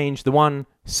all, or change the one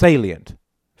salient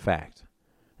fact.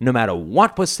 No matter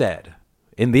what was said,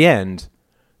 in the end,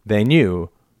 they knew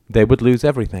they would lose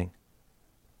everything.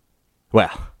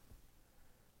 Well,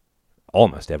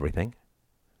 almost everything.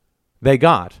 They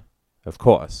got, of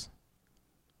course,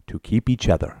 to keep each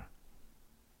other.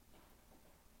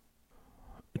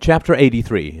 Chapter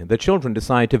 83. The children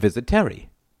decide to visit Terry.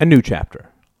 A new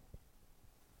chapter.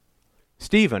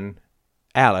 Stephen,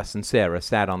 Alice, and Sarah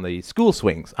sat on the school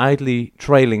swings, idly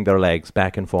trailing their legs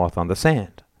back and forth on the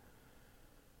sand.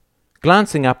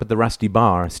 Glancing up at the rusty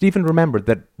bar, Stephen remembered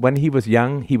that when he was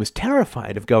young, he was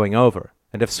terrified of going over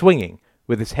and of swinging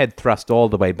with his head thrust all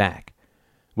the way back,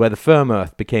 where the firm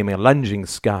earth became a lunging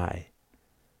sky.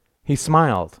 He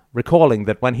smiled, recalling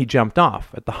that when he jumped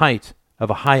off at the height of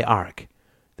a high arc,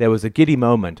 there was a giddy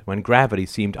moment when gravity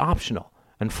seemed optional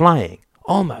and flying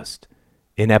almost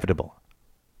inevitable.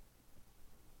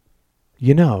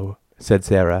 You know, said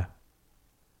Sarah,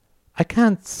 I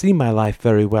can't see my life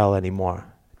very well anymore.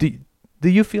 Do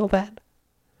you feel that?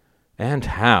 And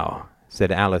how?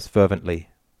 Said Alice fervently.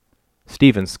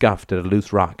 Stephen scuffed at a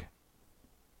loose rock.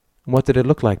 What did it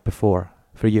look like before,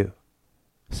 for you?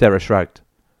 Sarah shrugged.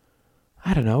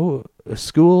 I don't know,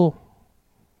 school,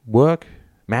 work,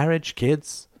 marriage,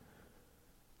 kids.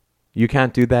 You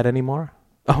can't do that anymore?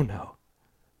 Oh, no.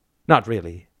 Not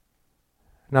really.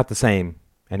 Not the same,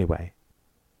 anyway.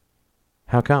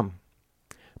 How come?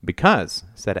 Because,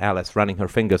 said Alice, running her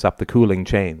fingers up the cooling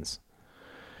chains.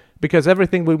 Because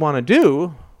everything we want to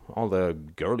do, all the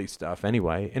girly stuff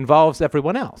anyway, involves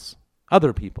everyone else,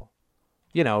 other people.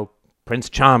 You know,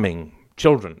 Prince Charming,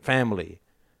 children, family.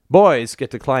 Boys get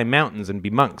to climb mountains and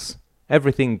be monks.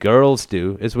 Everything girls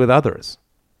do is with others.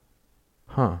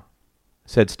 Huh,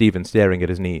 said Stephen, staring at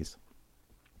his knees.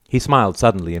 He smiled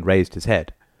suddenly and raised his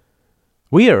head.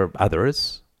 We are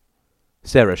others.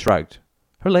 Sarah shrugged.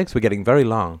 Her legs were getting very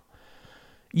long.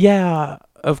 Yeah,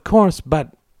 of course,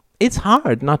 but it's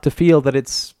hard not to feel that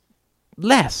it's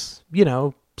less,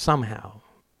 somehow.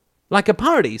 Like a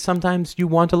party, sometimes you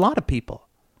want a lot of people.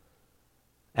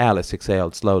 Alice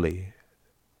exhaled slowly.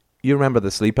 You remember the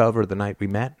sleepover the night we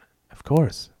met? Of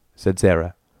course, said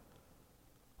Sarah.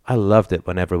 I loved it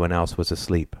when everyone else was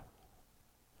asleep.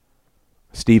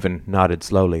 Stephen nodded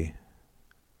slowly.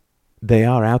 They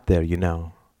are out there,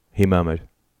 he murmured.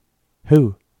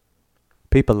 Who?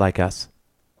 People like us.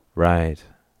 Right.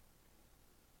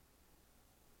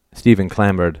 Stephen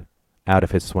clambered out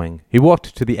of his swing. He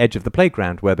walked to the edge of the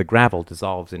playground where the gravel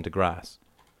dissolves into grass.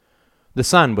 The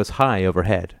sun was high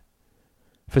overhead.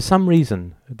 For some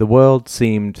reason, the world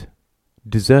seemed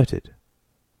deserted.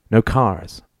 No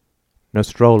cars, no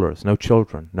strollers, no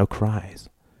children, no cries.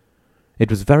 It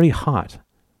was very hot,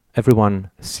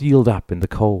 everyone sealed up in the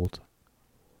cold.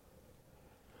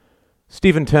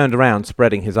 Stephen turned around,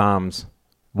 spreading his arms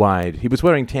wide. He was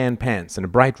wearing tan pants and a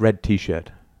bright red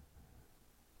t-shirt.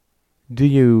 Do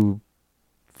you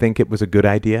think it was a good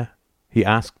idea? he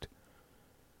asked.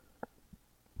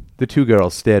 The two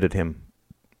girls stared at him.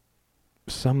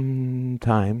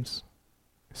 Sometimes,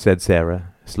 said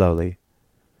Sarah slowly.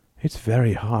 It's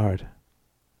very hard.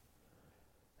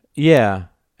 Yeah,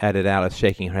 added Alice,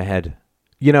 shaking her head.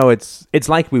 You know, it's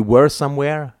like we were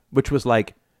somewhere, which was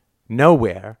like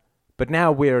nowhere, but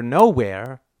now we're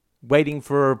nowhere, waiting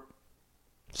for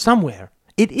somewhere.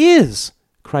 It is,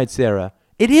 cried Sarah.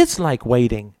 It is like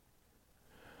waiting.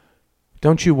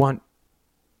 Don't you want,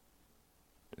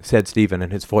 said Stephen,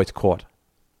 and his voice caught.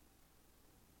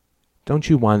 Don't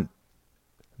you want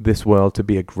this world to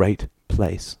be a great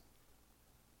place?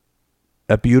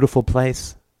 A beautiful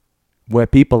place where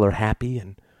people are happy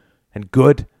and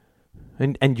good,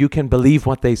 and you can believe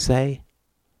what they say?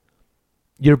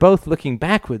 You're both looking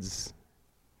backwards.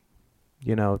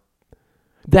 You know,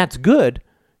 that's good.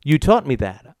 You taught me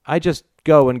that. I just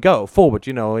go forward,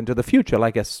 into the future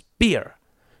like a spear,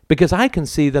 because I can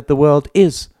see that the world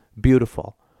is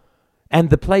beautiful. And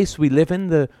the place we live in,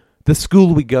 the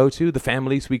school we go to, the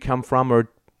families we come from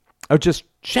are just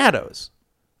shadows.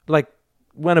 Like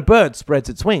when a bird spreads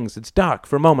its wings, it's dark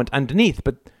for a moment underneath,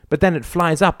 but then it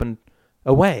flies up and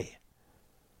away.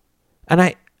 And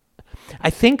I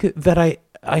think that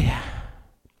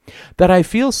I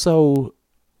feel so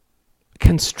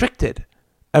constricted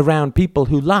around people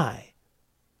who lie,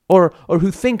 or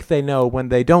who think they know when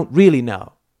they don't really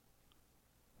know.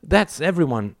 That's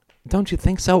everyone, don't you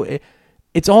think so?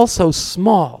 It's all so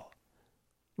small.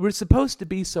 We're supposed to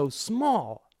be so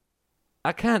small.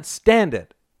 I can't stand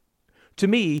it. To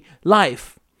me,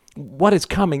 life, what is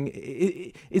coming,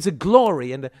 is a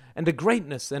glory and a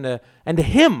greatness and a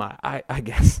hymn, I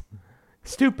guess.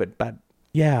 Stupid, but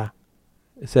yeah,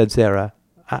 said Sarah.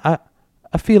 I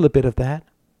feel a bit of that.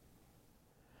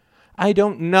 I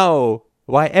don't know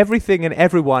why everything and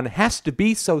everyone has to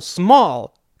be so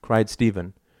small, cried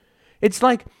Stephen. It's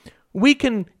like we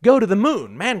can go to the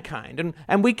moon, mankind,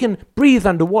 and we can breathe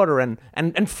underwater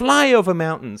and fly over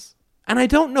mountains. And I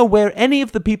don't know where any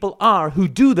of the people are who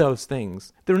do those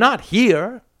things. They're not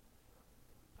here.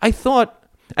 I thought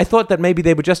that maybe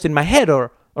they were just in my head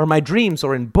or my dreams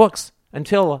or in books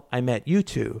until I met you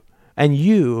two. And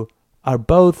you are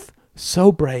both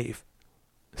so brave.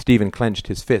 Stephen clenched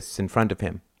his fists in front of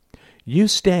him. You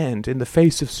stand in the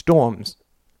face of storms.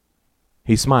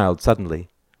 He smiled suddenly.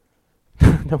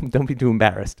 Don't be too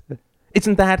embarrassed.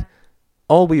 Isn't that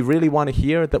all we really want to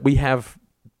hear?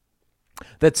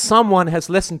 That someone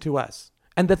has listened to us,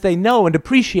 and that they know and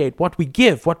appreciate what we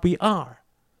give, what we are.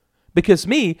 Because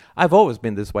I've always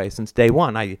been this way since day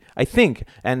one. I think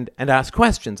and ask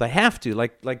questions. I have to,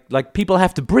 like people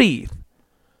have to breathe.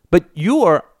 But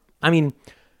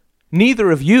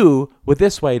neither of you were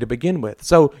this way to begin with.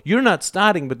 So you're not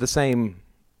starting with the same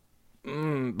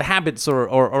habits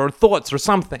or thoughts or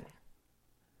something.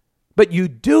 But you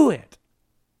do it.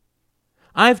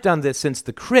 I've done this since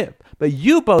the crib, but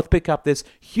you both pick up this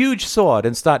huge sword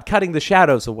and start cutting the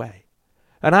shadows away.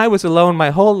 And I was alone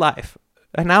my whole life.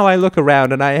 And now I look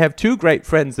around and I have two great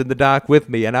friends in the dark with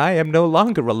me, and I am no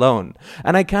longer alone.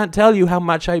 And I can't tell you how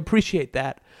much I appreciate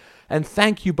that. And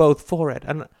thank you both for it.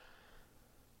 And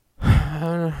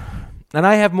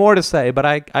I have more to say, but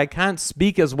I can't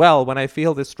speak as well when I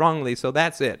feel this strongly, so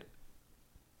that's it.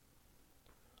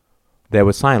 There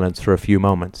was silence for a few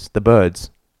moments. The birds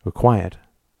were quiet.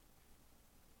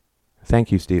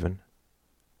 Thank you, Stephen,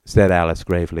 said Alice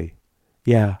gravely.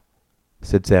 Yeah,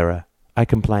 said Sarah. I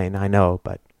complain, I know,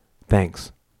 but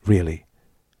thanks, really.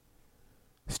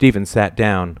 Stephen sat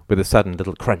down with a sudden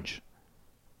little crunch.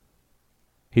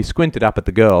 He squinted up at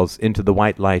the girls into the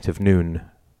white light of noon.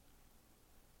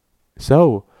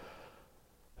 So,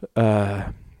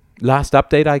 last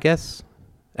update, I guess,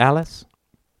 Alice?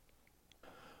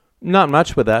 Not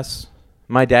much with us.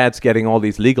 My dad's getting all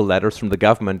these legal letters from the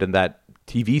government and that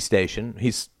TV station.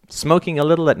 He's smoking a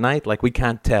little at night like we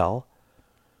can't tell.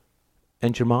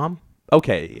 And your mom?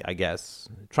 Okay, I guess.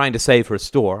 Trying to save her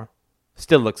store.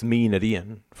 Still looks mean at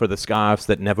Ian for the scarves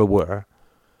that never were.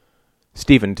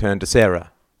 Stephen turned to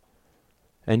Sarah.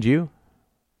 And you?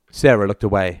 Sarah looked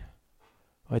away.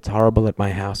 Oh, it's horrible at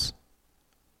my house.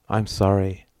 I'm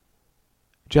sorry.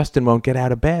 Justin won't get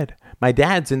out of bed. My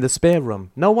dad's in the spare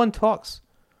room. No one talks.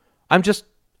 I'm just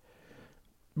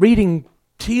reading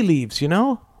tea leaves, you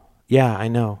know? Yeah, I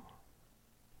know.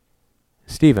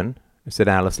 Stephen, said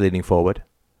Alice, leaning forward,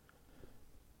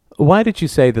 why did you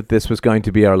say that this was going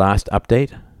to be our last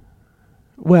update?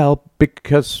 Well,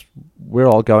 because we're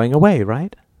all going away,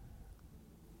 right?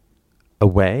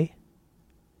 Away?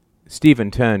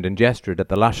 Stephen turned and gestured at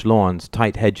the lush lawns,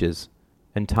 tight hedges,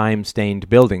 and time-stained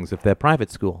buildings of their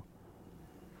private school.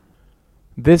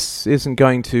 This isn't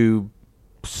going to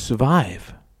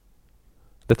survive?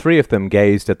 The three of them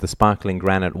gazed at the sparkling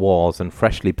granite walls and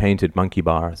freshly painted monkey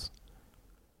bars.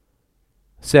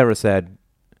 Sarah said,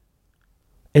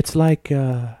 It's like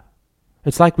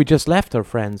we just left our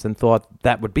friends and thought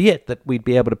that would be it, that we'd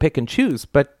be able to pick and choose,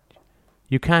 but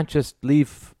you can't just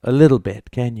leave a little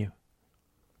bit, can you?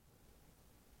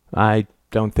 I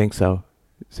don't think so,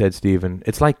 said Stephen.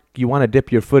 It's like you want to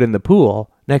dip your foot in the pool.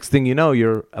 Next thing you know,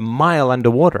 you're a mile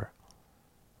underwater.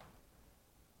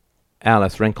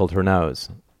 Alice wrinkled her nose.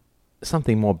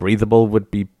 Something more breathable would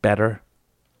be better.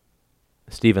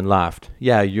 Stephen laughed.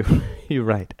 Yeah, you're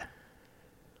right.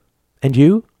 And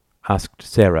you? Asked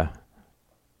Sarah.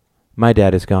 My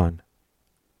dad is gone,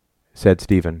 said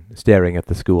Stephen, staring at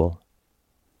the school.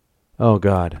 Oh,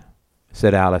 God,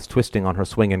 said Alice, twisting on her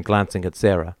swing and glancing at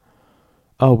Sarah.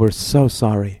 Oh, we're so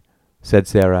sorry, said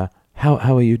Sarah. How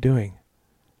are you doing?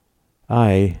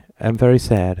 I am very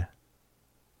sad,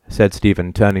 said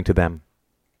Stephen, turning to them.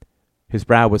 His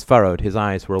brow was furrowed, his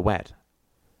eyes were wet.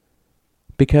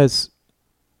 Because,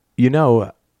 you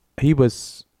know, he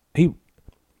was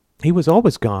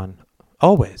always gone.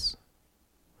 Always.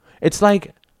 It's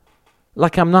like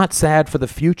I'm not sad for the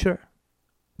future,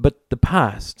 but the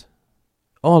past.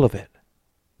 All of it.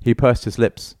 He pursed his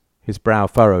lips, his brow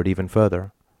furrowed even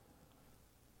further.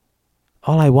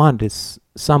 All I want is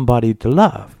somebody to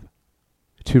love,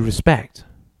 to respect,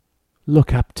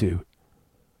 look up to.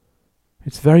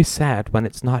 It's very sad when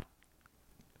it's not.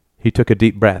 He took a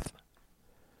deep breath.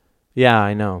 Yeah,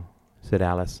 I know, said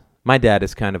Alice. My dad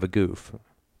is kind of a goof.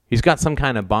 He's got some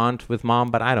kind of bond with Mom,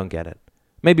 but I don't get it.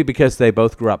 Maybe because they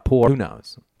both grew up poor. Who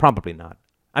knows? Probably not.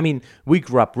 I mean, we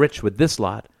grew up rich with this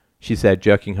lot, she said,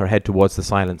 jerking her head towards the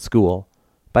silent school.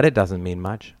 But it doesn't mean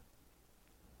much.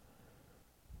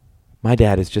 My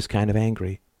dad is just kind of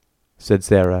angry, said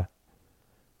Sarah.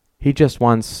 He just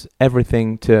wants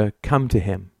everything to come to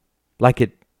him, like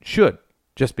it should,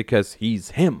 just because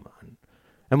he's him.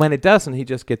 And when it doesn't, he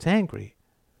just gets angry.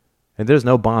 And there's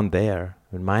no bond there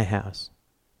in my house.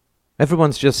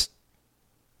 Everyone's just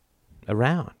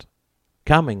around,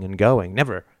 coming and going,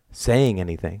 never saying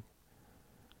anything.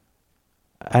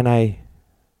 And I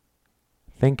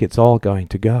think it's all going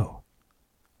to go,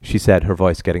 she said, her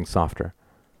voice getting softer.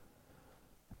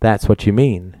 That's what you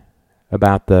mean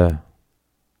about the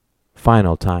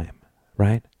final time,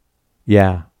 right?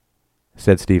 Yeah,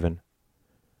 said Stephen.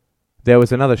 There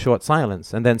was another short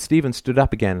silence, and then Stephen stood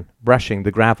up again, brushing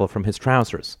the gravel from his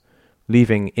trousers,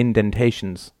 leaving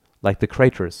indentations like the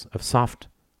craters of soft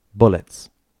bullets.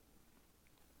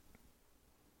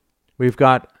 We've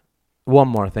got one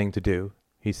more thing to do,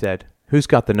 he said. Who's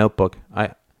got the notebook?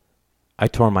 I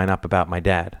tore mine up about my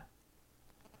dad.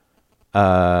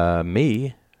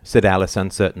 Me, said Alice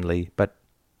uncertainly. But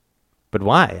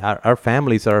why? Our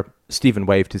families are... Stephen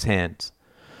waved his hands.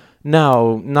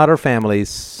 No, not our families.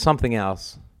 Something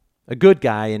else. A good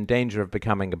guy in danger of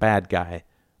becoming a bad guy.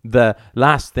 The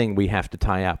last thing we have to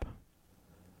tie up.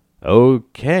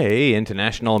 Okay,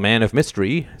 international man of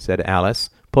mystery, said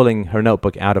Alice, pulling her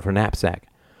notebook out of her knapsack.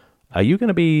 Are you going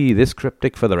to be this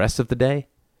cryptic for the rest of the day?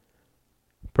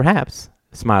 Perhaps,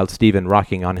 smiled Stephen,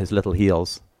 rocking on his little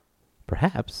heels.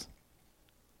 Perhaps.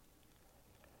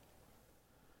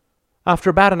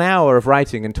 After about an hour of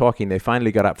writing and talking, they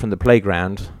finally got up from the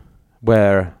playground,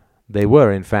 where they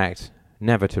were, in fact,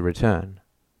 never to return,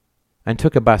 and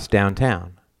took a bus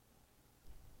downtown.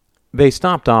 They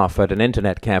stopped off at an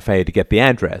internet cafe to get the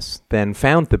address, then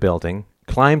found the building,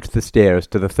 climbed the stairs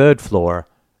to the third floor,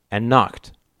 and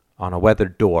knocked on a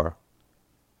weathered door,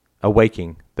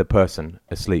 awaking the person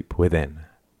asleep within.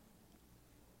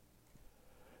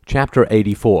 Chapter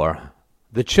 84.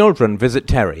 The Children Visit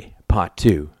Terry, Part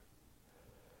 2.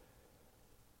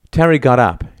 Terry got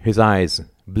up, his eyes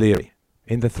bleary.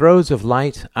 In the throes of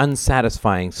light,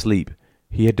 unsatisfying sleep,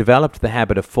 he had developed the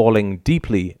habit of falling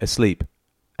deeply asleep,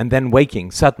 and then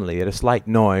waking suddenly at a slight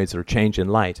noise or change in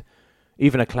light.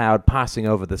 Even a cloud passing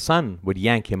over the sun would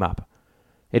yank him up.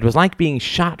 It was like being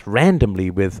shot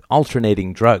randomly with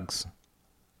alternating drugs.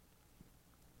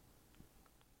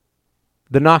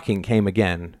 The knocking came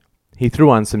again. He threw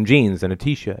on some jeans and a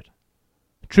t-shirt.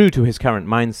 True to his current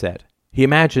mindset, he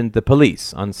imagined the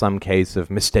police on some case of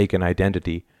mistaken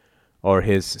identity, or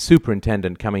his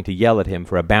superintendent coming to yell at him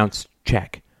for a bounced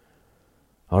check.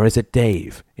 Or is it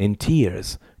Dave, in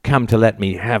tears, come to let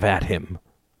me have at him?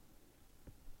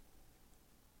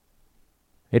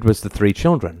 It was the three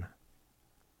children.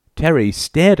 Terry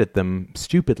stared at them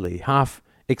stupidly, half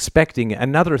expecting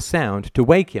another sound to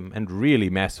wake him and really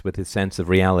mess with his sense of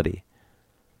reality.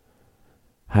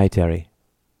 Hi, Terry,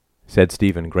 said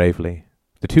Stephen gravely.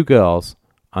 The two girls,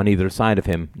 on either side of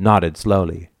him, nodded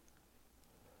slowly.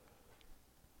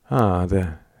 Ah,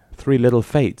 the three little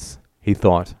fates, he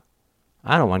thought.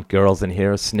 I don't want girls in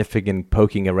here sniffing and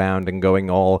poking around and going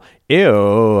all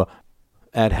ew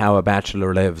at how a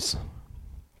bachelor lives.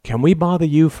 Can we bother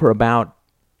you for about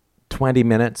 20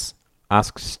 minutes?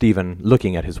 Asked Stephen,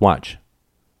 looking at his watch.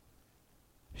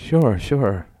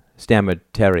 Sure, stammered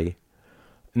Terry.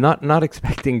 Not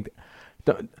expecting...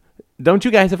 Don't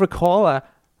you guys ever call?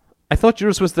 I thought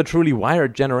yours was the truly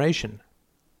wired generation.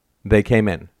 They came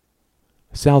in.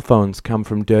 Cell phones come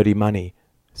from dirty money,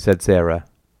 said Sarah.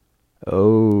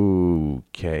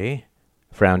 Okay,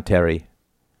 frowned Terry.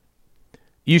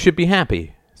 You should be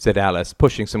happy, said Alice,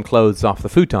 pushing some clothes off the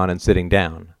futon and sitting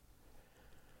down.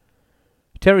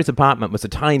 Terry's apartment was a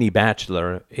tiny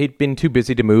bachelor. He'd been too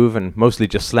busy to move and mostly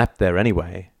just slept there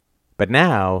anyway. But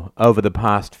now, over the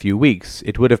past few weeks,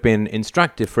 it would have been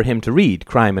instructive for him to read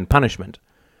Crime and Punishment.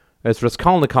 As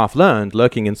Raskolnikov learned,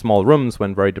 lurking in small rooms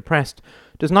when very depressed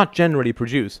does not generally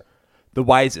produce the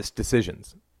wisest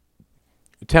decisions.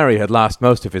 Terry had lost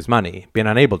most of his money, been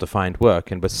unable to find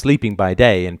work, and was sleeping by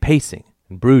day and pacing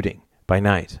and brooding by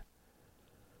night.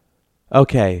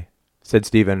 Okay, said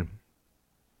Stephen.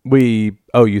 We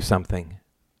owe you something.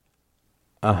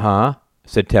 Uh-huh,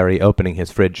 said Terry, opening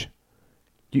his fridge.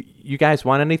 You guys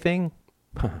want anything?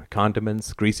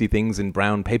 Condiments, greasy things in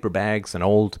brown paper bags, and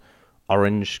old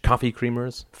orange coffee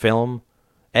creamers, film,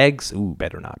 eggs? Ooh,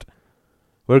 better not.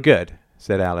 We're good,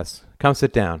 said Alice. Come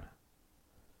sit down.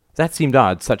 That seemed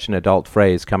odd, such an adult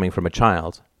phrase coming from a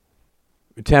child.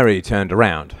 Terry turned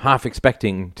around, half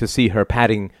expecting to see her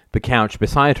patting the couch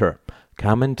beside her.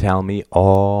 Come and tell me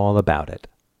all about it.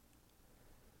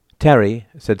 Terry,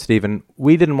 said Stephen,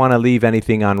 we didn't want to leave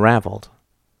anything unraveled.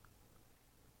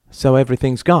 So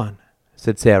everything's gone,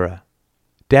 said Sarah.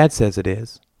 Dad says it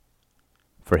is.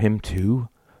 For him too?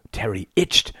 Terry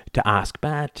itched to ask,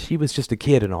 but he was just a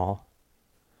kid and all.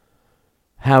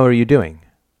 How are you doing?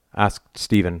 Asked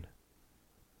Stephen.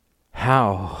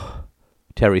 How?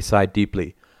 Terry sighed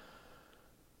deeply.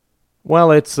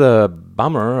 Well, it's a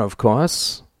bummer, of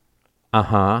course.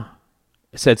 Uh-huh,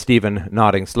 said Stephen,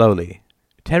 nodding slowly.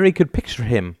 Terry could picture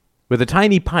him, with a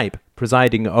tiny pipe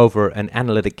presiding over an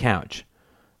analytic couch.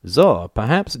 So,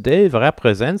 perhaps Dave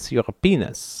represents your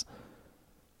penis.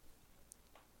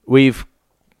 We've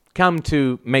come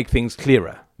to make things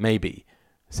clearer, maybe,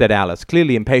 said Alice,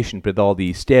 clearly impatient with all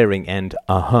the staring and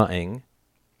uh-huh-ing.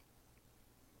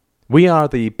 We are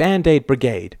the Band-Aid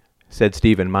Brigade, said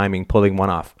Stephen, miming pulling one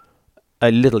off.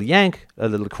 A little yank, a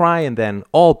little cry, and then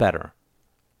all better.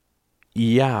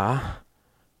 Yeah,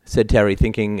 said Terry,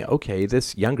 thinking, okay,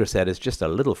 this younger set is just a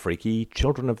little freaky,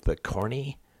 children of the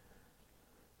corny.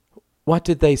 What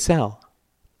did they sell?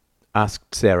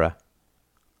 Asked Sarah.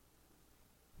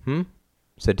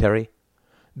 Said Terry.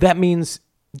 That means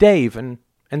Dave and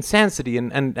Sansity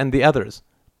and the others.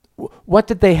 What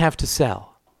did they have to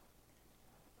sell?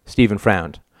 Stephen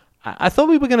frowned. I thought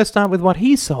we were going to start with what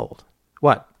he sold.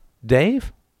 What,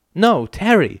 Dave? No,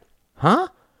 Terry. Huh?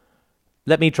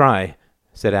 Let me try,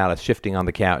 said Alice, shifting on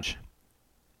the couch.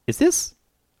 Is this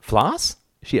floss?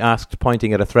 She asked,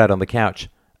 pointing at a thread on the couch.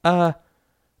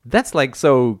 That's like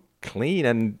so clean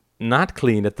and not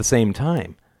clean at the same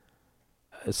time.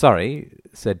 Sorry,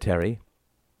 said Terry.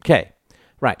 'Kay,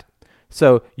 right.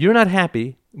 So you're not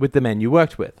happy with the men you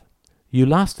worked with. You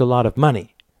lost a lot of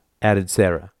money, added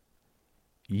Sarah.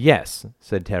 Yes,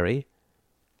 said Terry.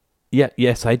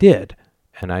 Yes, I did,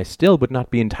 and I still would not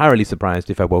be entirely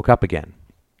surprised if I woke up again.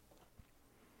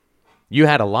 You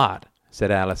had a lot,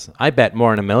 said Alice. I bet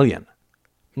more than $1 million.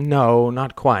 No,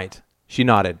 not quite. She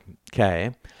nodded.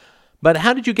 'Kay. But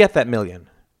how did you get that $1 million?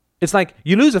 It's like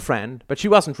you lose a friend, but she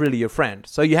wasn't really your friend,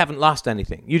 so you haven't lost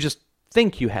anything. You just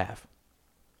think you have.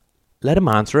 Let him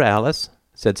answer, Alice,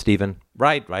 said Stephen.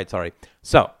 Right, sorry.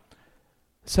 So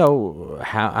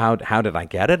how did I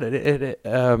get it?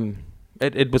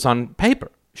 It was on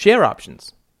paper. Share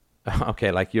options.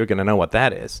 Okay, like you're going to know what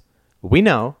that is. We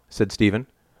know, said Stephen.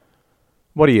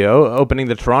 What are you, opening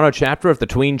the Toronto chapter of the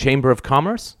Tween Chamber of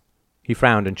Commerce? He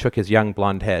frowned and shook his young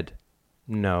blonde head.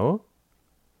 No.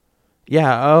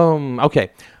 Yeah,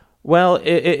 okay. Well,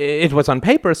 it was on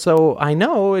paper, so I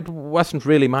know it wasn't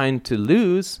really mine to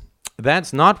lose.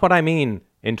 That's not what I mean,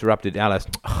 interrupted Alice.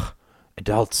 Ugh,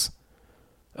 adults.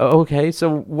 Okay, so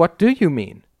what do you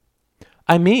mean?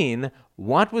 I mean,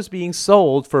 what was being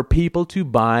sold for people to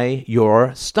buy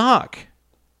your stock?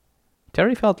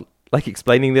 Terry felt like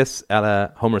explaining this a la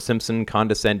Homer Simpson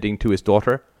condescending to his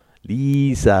daughter.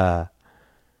 Lisa.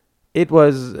 It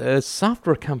was a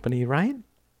software company, right?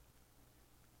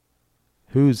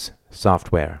 Whose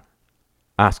software?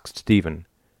 Asked Stephen.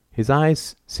 His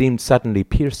eyes seemed suddenly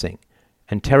piercing,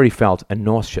 and Terry felt a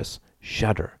nauseous,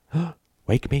 shudder.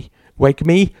 Wake me! Wake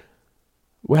me!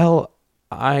 Well,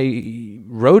 I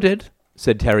wrote it,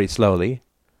 said Terry slowly.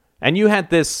 And you had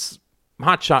this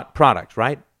hotshot product,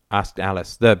 right? Asked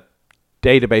Alice. The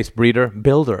database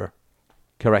builder,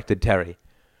 corrected Terry.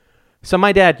 So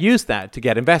my dad used that to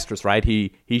get investors, right?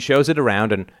 He shows it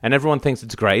around, and everyone thinks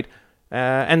it's great,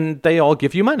 and they all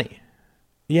give you money.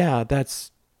 Yeah,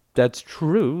 that's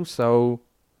true. So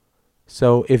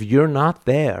if you're not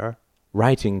there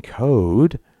writing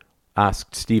code,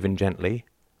 asked Stephen gently,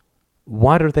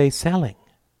 what are they selling?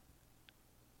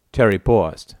 Terry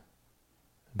paused,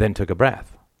 then took a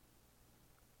breath.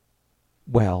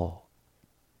 Well,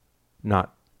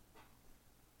 not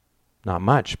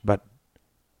much, but...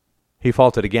 He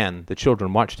faltered again. The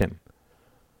children watched him.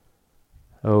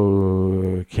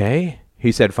 Okay,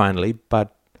 he said finally,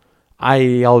 but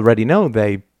I already know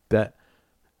that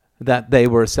they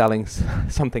were selling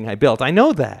something I built. I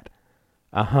know that.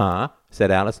 Uh-huh,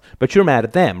 said Alice. But you're mad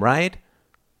at them, right?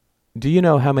 Do you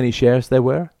know how many shares there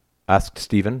were? Asked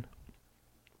Stephen.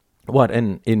 What,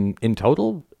 in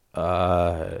total?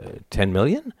 10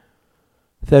 million?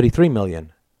 33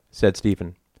 million, said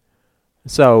Stephen.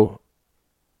 So...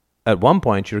 At one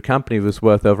point, your company was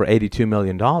worth over $82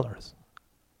 million.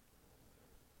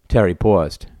 Terry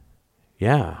paused.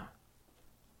 Yeah.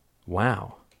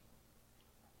 Wow.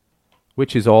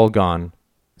 Which is all gone,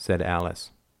 said Alice.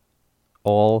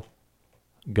 All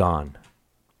gone.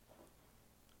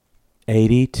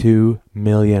 82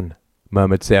 million,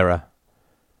 murmured Sarah.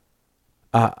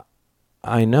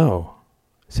 I know,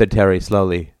 said Terry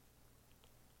slowly.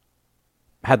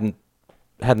 Hadn't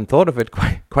thought of it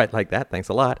quite like that, thanks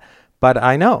a lot. But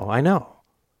I know.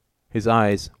 His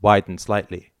eyes widened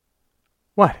slightly.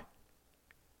 What?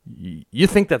 You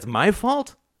think that's my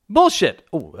fault? Bullshit!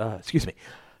 Oh, excuse me.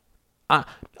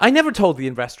 I never told the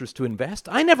investors to invest.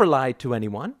 I never lied to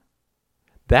anyone.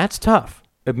 That's tough,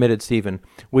 admitted Stephen.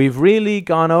 We've really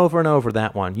gone over and over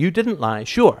that one. You didn't lie,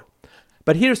 sure.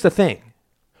 But here's the thing.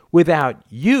 Without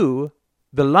you,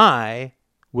 the lie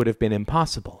would have been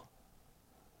impossible.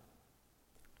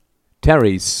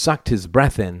 Terry sucked his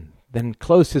breath in, then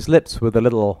closed his lips with a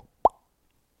little...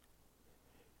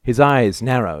 His eyes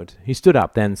narrowed. He stood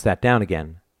up, then sat down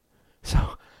again.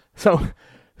 So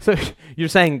you're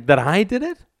saying that I did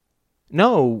it?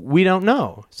 No, we don't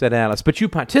know, said Alice, but you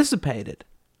participated.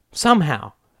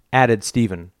 Somehow, added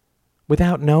Stephen.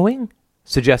 Without knowing?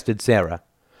 Suggested Sarah.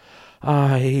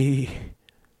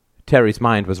 Terry's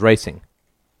mind was racing.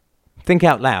 Think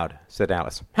out loud, said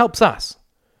Alice. Helps us.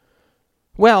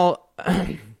 Well,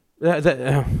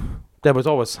 there was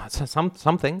always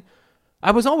something.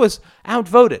 I was always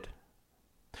outvoted.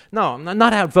 No,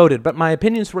 not outvoted, but my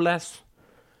opinions were less...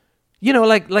 You know,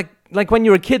 like when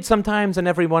you're a kid sometimes and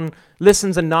everyone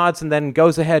listens and nods and then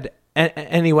goes ahead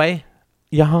anyway.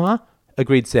 Yeah,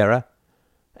 agreed Sarah.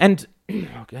 And,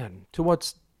 oh God,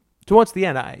 towards the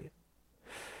end,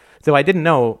 though I didn't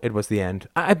know it was the end,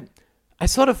 I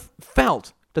sort of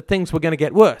felt that things were going to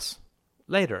get worse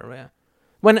later.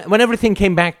 When everything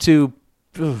came back to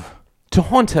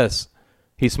haunt us,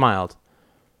 he smiled.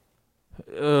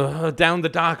 Down the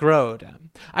dark road.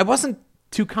 I wasn't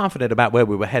too confident about where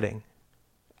we were heading.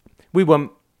 We were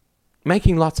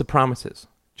making lots of promises,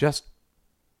 just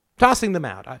tossing them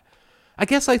out. I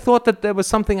guess I thought that there was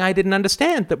something I didn't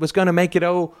understand that was going to make it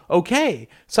okay.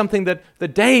 Something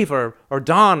that Dave or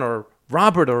Don or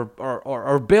Robert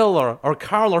or Bill or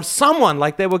Carl or someone,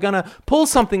 like they were going to pull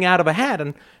something out of a hat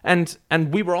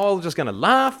and we were all just going to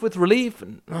laugh with relief.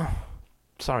 And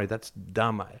sorry, that's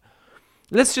dumb.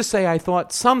 Let's just say I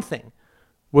thought something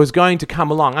was going to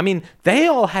come along. I mean, they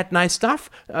all had nice stuff.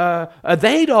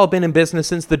 They'd all been in business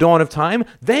since the dawn of time.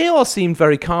 They all seemed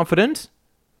very confident.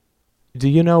 Do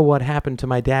you know what happened to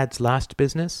my dad's last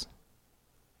business?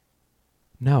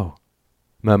 No,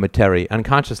 murmured Terry,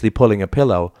 unconsciously pulling a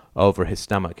pillow over his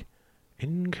stomach.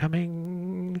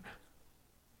 Incoming.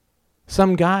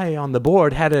 Some guy on the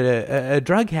board had a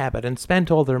drug habit and spent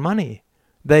all their money.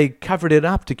 They covered it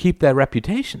up to keep their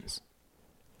reputations.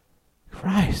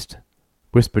 Christ,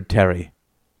 whispered Terry.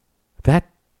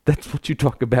 That's what you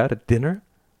talk about at dinner?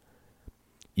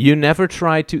 You never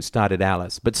tried to, started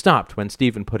Alice, but stopped when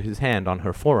Stephen put his hand on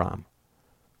her forearm.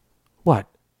 What?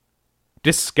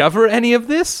 Discover any of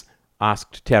this?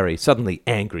 Asked Terry, suddenly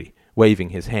angry, waving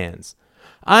his hands.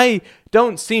 I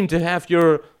don't seem to have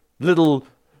your little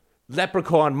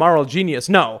leprechaun moral genius.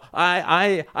 No,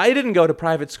 I didn't go to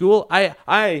private school.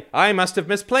 I must have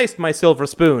misplaced my silver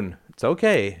spoon. It's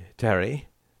okay, Terry,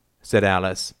 said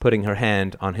Alice, putting her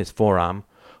hand on his forearm.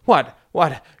 What?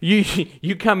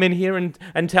 You come in here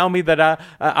and tell me that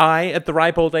I, at the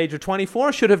ripe old age of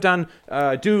 24, should have done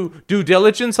due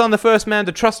diligence on the first man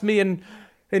to trust me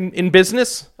in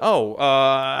business?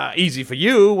 Oh, easy for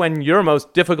you when your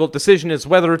most difficult decision is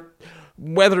whether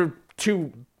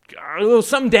to...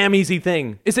 some damn easy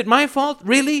thing. Is it my fault?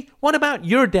 Really? What about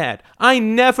your dad? I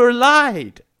never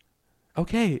lied.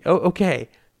 Okay,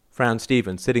 frowned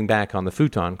Stephen, sitting back on the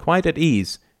futon, quite at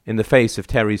ease in the face of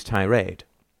Terry's tirade.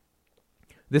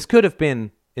 This could have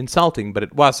been insulting, but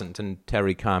it wasn't, and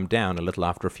Terry calmed down a little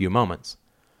after a few moments.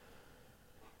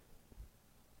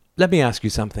 Let me ask you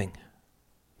something,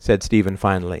 said Stephen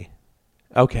finally.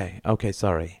 Okay,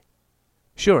 sorry.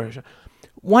 Sure.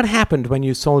 What happened when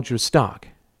you sold your stock?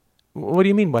 What do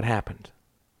you mean, what happened?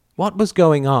 What was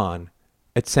going on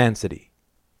at Sand City?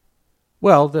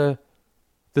 Well, the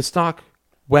stock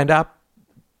went up.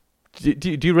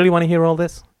 Do you really want to hear all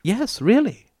this? Yes,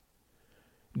 really.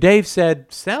 Dave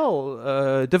said,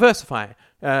 sell, diversify,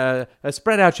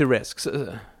 spread out your risks.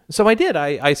 So I did.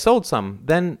 I sold some.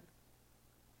 Then...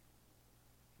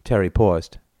 Terry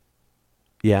paused.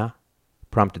 Yeah?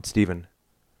 Prompted Stephen.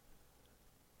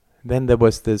 Then there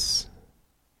was this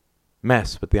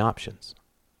mess with the options.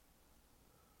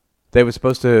 They were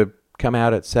supposed to come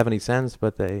out at 70 cents,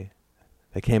 but they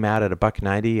came out at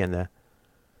 $1.90, and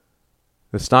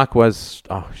the stock was,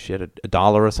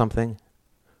 $1 or something.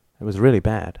 It was really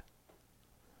bad.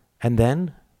 And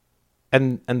then?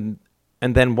 And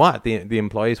then what? The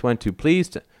employees weren't too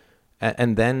pleased.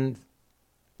 And then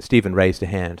Stephen raised a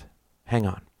hand. Hang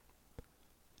on.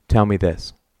 Tell me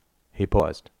this. He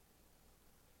paused.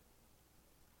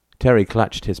 Terry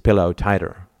clutched his pillow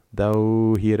tighter.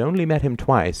 Though he had only met him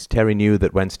twice, Terry knew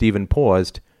that when Stephen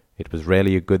paused, it was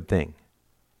rarely a good thing.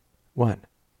 What?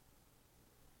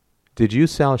 Did you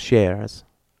sell shares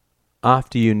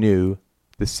after you knew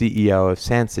the CEO of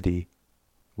Sand City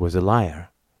was a liar?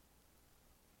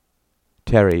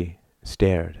 Terry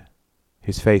stared.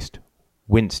 His face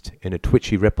winced in a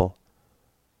twitchy ripple.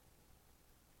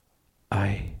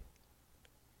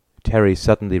 Terry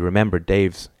suddenly remembered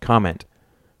Dave's comment.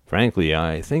 Frankly,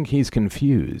 I think he's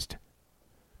confused.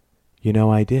 You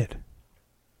know, I did.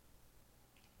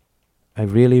 I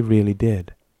really, really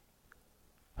did.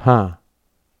 Huh,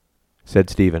 said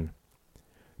Stephen.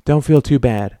 Don't feel too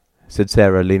bad, said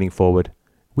Sarah, leaning forward.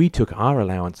 We took our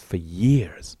allowance for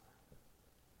years.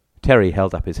 Terry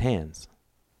held up his hands.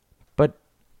 But,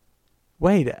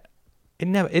 wait, it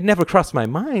never crossed my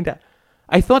mind.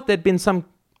 I thought there'd been some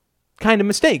kind of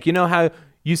mistake. You know how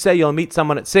you say you'll meet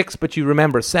someone at 6, but you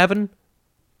remember 7?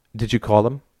 Did you call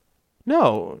him?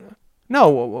 No.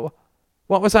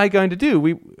 What was I going to do?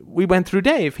 We went through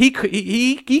Dave.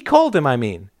 He called him, I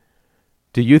mean.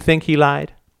 Do you think he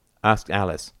lied? Asked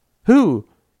Alice. Who?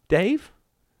 Dave?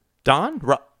 Don?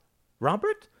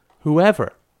 Robert?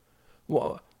 Whoever.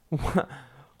 What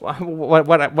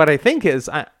I think is,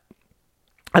 I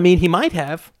mean, he might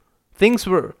have. Things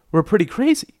were pretty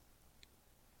crazy.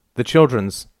 The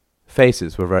children's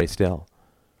faces were very still.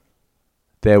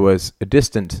 There was a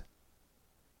distant,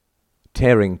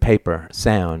 tearing paper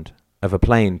sound of a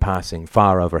plane passing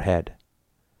far overhead.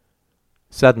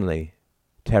 Suddenly,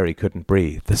 Terry couldn't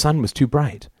breathe. The sun was too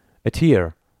bright. A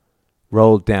tear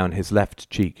rolled down his left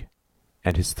cheek,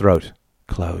 and his throat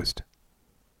closed.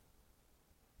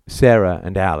 Sarah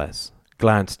and Alice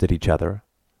glanced at each other,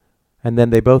 and then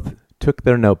they both took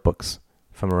their notebooks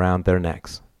from around their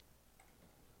necks.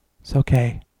 It's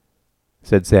okay,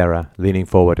 said Sarah, leaning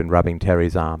forward and rubbing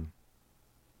Terry's arm.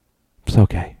 It's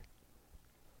okay.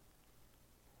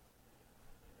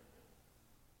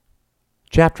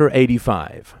 Chapter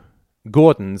 85.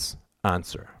 Gordon's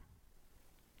Answer.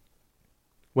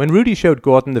 When Rudy showed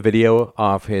Gordon the video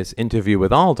of his interview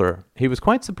with Alder, he was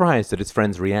quite surprised at his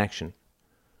friend's reaction.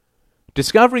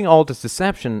 Discovering Alder's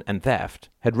deception and theft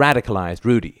had radicalized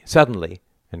Rudy, suddenly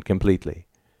and completely.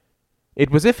 It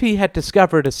was as if he had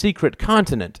discovered a secret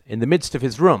continent in the midst of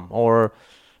his room, or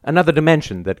another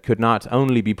dimension that could not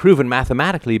only be proven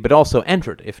mathematically, but also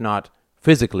entered, if not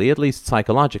physically, at least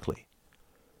psychologically.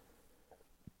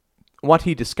 What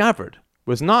he discovered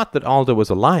was not that Alder was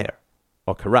a liar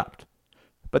or corrupt,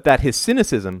 but that his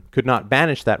cynicism could not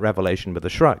banish that revelation with a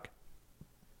shrug.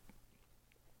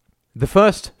 The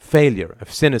first failure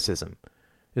of cynicism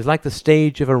is like the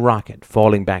stage of a rocket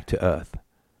falling back to earth.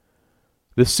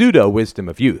 The pseudo-wisdom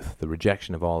of youth, the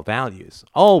rejection of all values,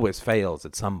 always fails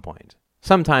at some point,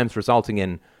 sometimes resulting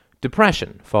in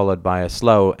depression followed by a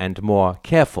slow and more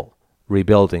careful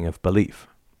rebuilding of belief.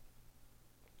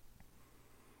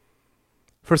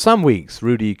 For some weeks,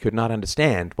 Rudy could not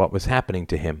understand what was happening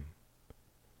to him.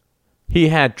 He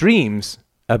had dreams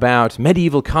about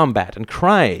medieval combat and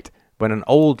cried when an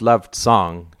old-loved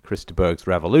song, Christaberg's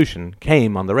Revolution,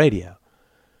 came on the radio.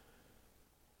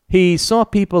 He saw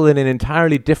people in an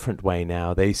entirely different way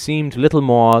now. They seemed little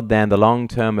more than the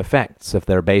long-term effects of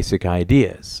their basic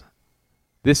ideas.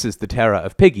 This is the terror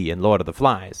of Piggy in Lord of the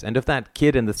Flies, and of that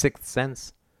kid in The Sixth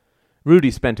Sense.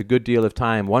 Rudy spent a good deal of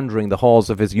time wandering the halls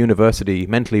of his university,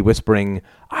 mentally whispering,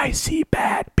 "I see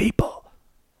bad people."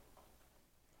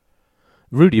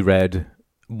 Rudy read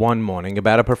one morning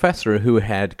about a professor who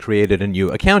had created a new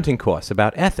accounting course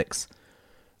about ethics,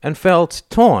 and felt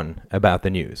torn about the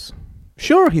news.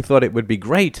 Sure, he thought it would be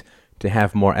great to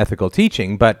have more ethical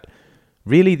teaching, but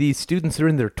really these students are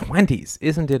in their 20s.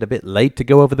 Isn't it a bit late to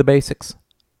go over the basics?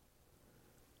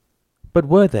 But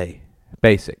were they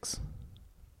basics?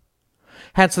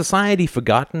 Had society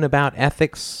forgotten about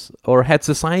ethics, or had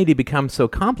society become so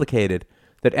complicated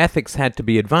that ethics had to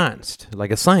be advanced,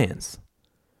 like a science?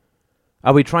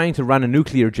 Are we trying to run a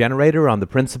nuclear generator on the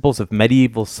principles of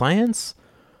medieval science?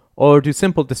 Or do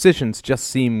simple decisions just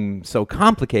seem so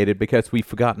complicated because we've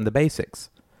forgotten the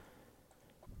basics?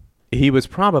 He was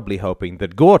probably hoping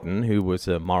that Gordon, who was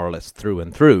a moralist through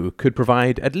and through, could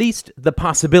provide at least the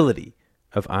possibility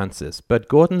of answers, but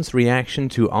Gordon's reaction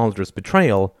to Alder's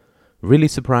betrayal really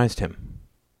surprised him.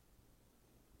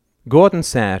 Gordon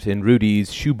sat in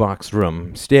Rudy's shoebox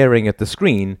room, staring at the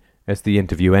screen as the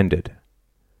interview ended.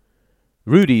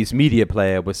 Rudy's media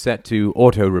player was set to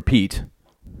auto-repeat,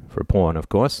 for porn, of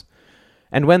course,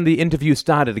 and when the interview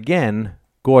started again,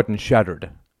 Gordon shuddered.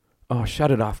 "Oh,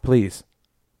 shut it off, please."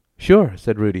 "Sure,"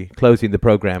 said Rudy, closing the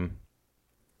program.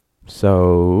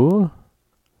 "So,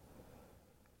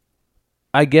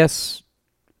 I guess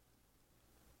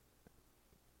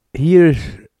here's..."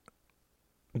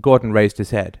 Gordon raised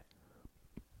his head.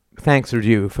 "Thanks are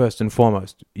due, first and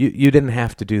foremost. You didn't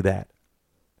have to do that."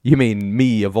 "You mean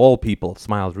me, of all people,"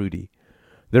 smiled Rudy.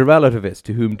 "The relativist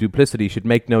to whom duplicity should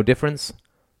make no difference?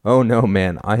 Oh no,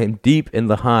 man, I am deep in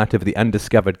the heart of the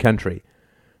undiscovered country.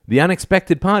 The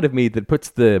unexpected part of me that puts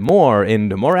the more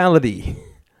into morality."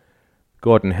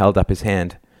 Gordon held up his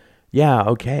hand. "Yeah,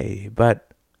 okay,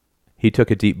 but..." He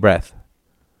took a deep breath.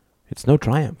 "It's no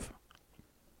triumph."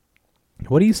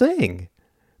 "What are you saying?"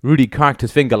 Rudy cocked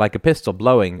his finger like a pistol,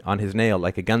 blowing on his nail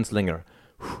like a gunslinger.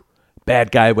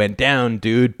 "Bad guy went down,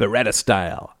 dude, Beretta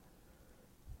style."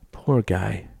 "Poor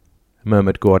guy,"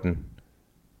 murmured Gordon.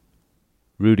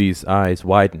 Rudy's eyes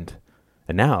widened,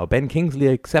 and now Ben Kingsley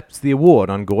accepts the award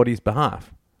on Gordy's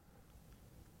behalf.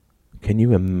 "Can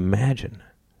you imagine,"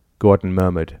 Gordon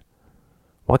murmured,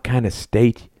 "what kind of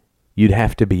state you'd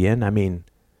have to be in? I mean,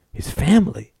 his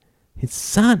family, his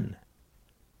son."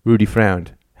 Rudy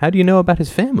frowned. "How do you know about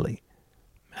his family?"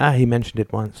 He mentioned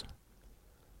it once."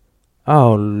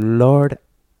 Oh, Lord,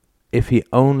 if he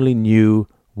only knew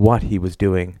what he was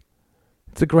doing.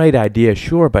 It's a great idea,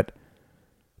 sure, but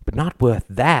not worth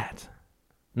that.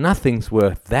 Nothing's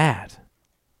worth that."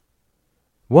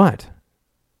 "What?"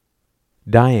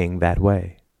 "Dying that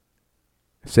way,"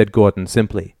 said Gordon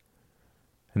simply.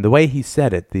 And the way he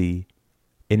said it, the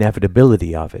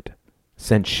inevitability of it,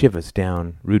 sent shivers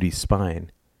down Rudy's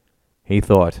spine. He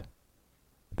thought,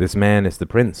 this man is the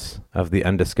prince of the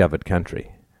undiscovered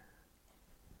country.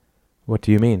 "What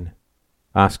do you mean?"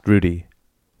 asked Rudy.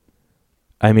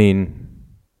 "I mean,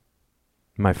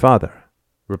 my father,"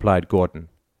 replied Gordon.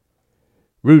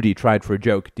 Rudy tried for a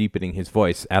joke, deepening his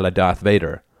voice a la Darth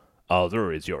Vader.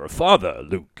 "Alder is your father,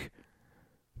 Luke."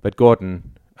 But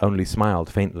Gordon only smiled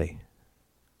faintly.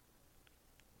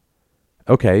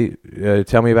 "Okay,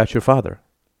 tell me about your father,"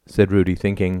 said Rudy,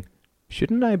 thinking,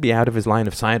 shouldn't I be out of his line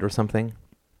of sight or something?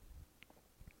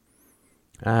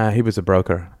 He was a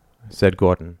broker," said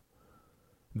Gordon.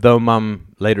 Though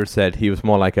Mum later said he was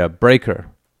more like a breaker.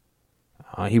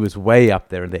 He was way up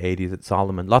there in the 80s at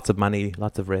Solomon. Lots of money,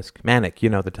 lots of risk. Manic, you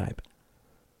know the type.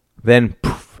 Then,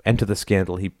 poof, enter the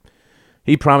scandal.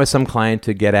 He promised some client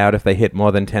to get out if they hit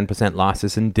more than 10%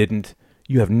 losses and didn't.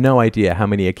 You have no idea how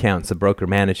many accounts a broker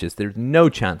manages. There's no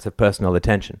chance of personal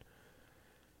attention.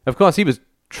 Of course, he was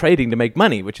trading to make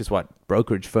money, which is what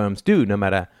brokerage firms do, no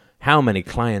matter how many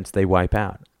clients they wipe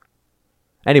out.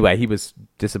 Anyway, he was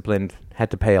disciplined,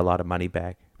 had to pay a lot of money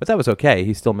back. But that was okay.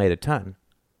 He still made a ton.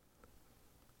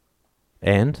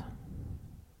 And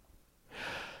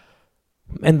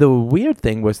the weird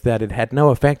thing was that it had no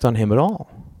effect on him at all.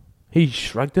 He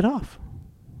shrugged it off.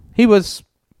 He was,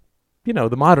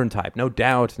 the modern type. No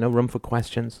doubt, no room for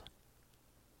questions.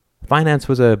 Finance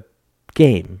was a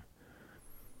game.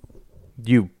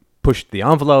 You pushed the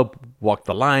envelope, walked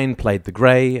the line, played the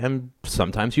gray, and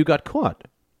sometimes you got caught.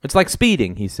 It's like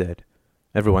speeding, he said.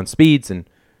 Everyone speeds and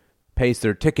pays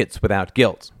their tickets without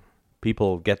guilt.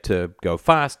 People get to go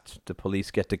fast. The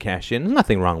police get to cash in. There's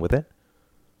nothing wrong with it.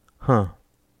 Huh.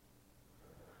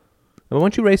 Well,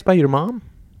 weren't you raised by your mom?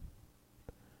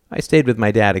 I stayed with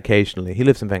my dad occasionally. He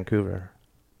lives in Vancouver.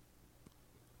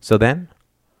 So then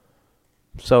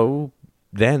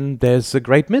there's a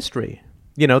great mystery.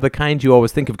 You know, the kind you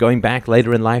always think of going back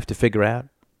later in life to figure out.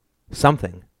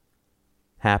 Something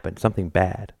happened, something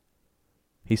bad.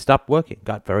 He stopped working,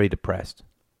 got very depressed.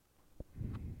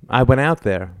 I went out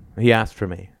there. He asked for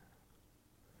me.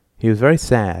 He was very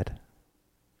sad.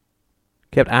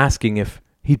 Kept asking if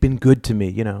he'd been good to me,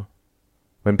 you know.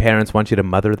 When parents want you to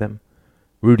mother them.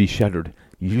 Rudy shuddered.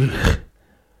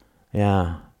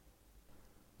 Yeah.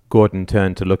 Gordon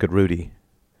turned to look at Rudy.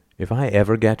 If I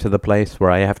ever get to the place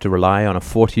where I have to rely on a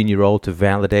 14-year-old to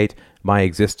validate my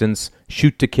existence,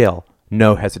 shoot to kill,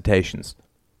 no hesitations.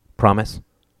 Promise?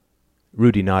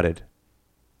 Rudy nodded.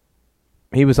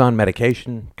 He was on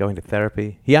medication, going to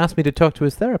therapy. He asked me to talk to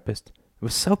his therapist. It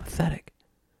was so pathetic.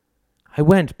 I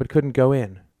went, but couldn't go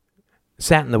in.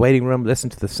 Sat in the waiting room,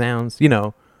 listened to the sounds. You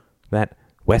know, that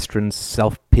Western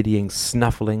self-pitying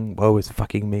snuffling, woe is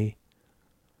fucking me.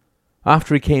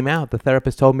 After he came out, the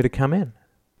therapist told me to come in.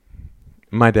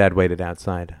 My dad waited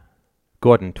outside.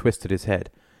 Gordon twisted his head.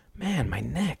 Man, my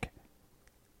neck.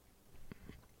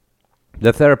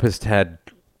 The therapist had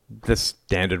the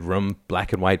standard room,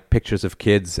 black and white pictures of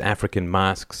kids, African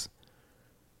masks.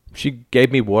 She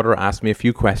gave me water, asked me a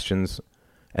few questions,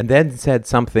 and then said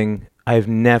something I've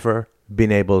never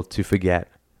been able to forget.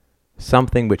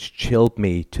 Something which chilled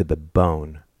me to the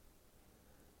bone.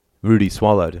 Rudy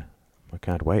swallowed. I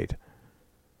can't wait.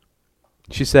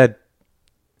 She said,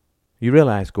 "You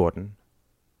realize, Gordon,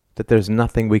 that there's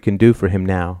nothing we can do for him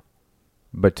now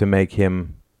but to make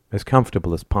him as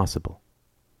comfortable as possible."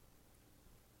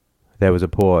 There was a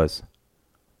pause.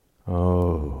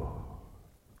 "Oh,"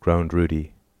 groaned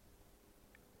Rudy.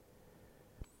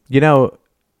 You know,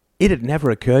 it had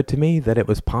never occurred to me that it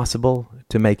was possible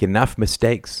to make enough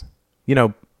mistakes. You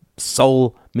know,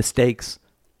 soul mistakes,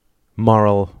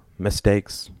 moral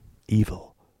mistakes,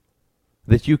 evil.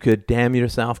 That you could damn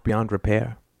yourself beyond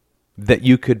repair. That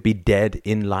you could be dead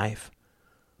in life.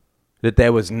 That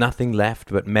there was nothing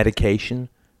left but medication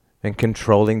and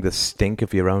controlling the stink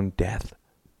of your own death.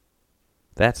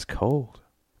 That's cold.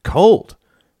 Cold,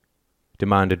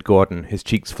 demanded Gordon, his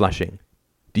cheeks flushing.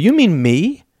 Do you mean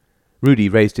me? Rudy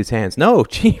raised his hands. No,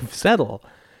 Chief, settle.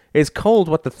 It's cold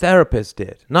what the therapist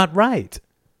did. Not right.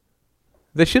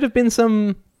 There should have been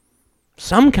some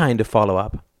kind of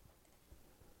follow-up.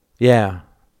 Yeah,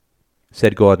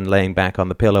 said Gordon, laying back on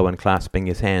the pillow and clasping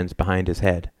his hands behind his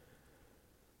head.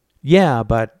 Yeah,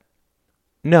 but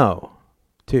no,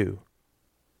 too.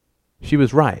 She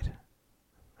was right.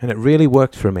 And it really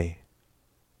worked for me.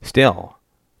 Still,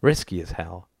 risky as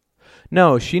hell.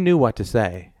 No, she knew what to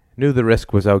say, knew the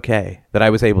risk was okay, that I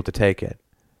was able to take it.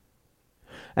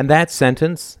 And that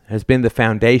sentence has been the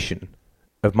foundation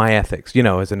of my ethics, you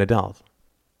know, as an adult.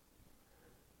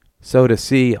 So to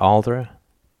see Alder,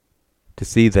 to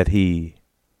see that he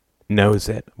knows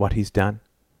it, what he's done.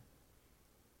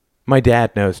 My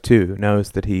dad knows too,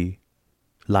 knows that he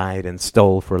lied and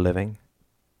stole for a living.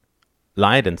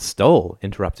 Lied and stole,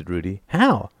 interrupted Rudy.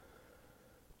 How?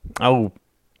 Oh,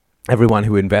 everyone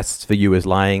who invests for you is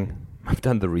lying. I've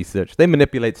done the research. They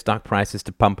manipulate stock prices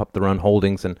to pump up their own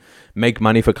holdings and make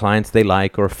money for clients they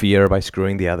like or fear by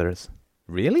screwing the others.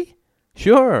 Really?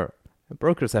 Sure.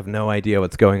 Brokers have no idea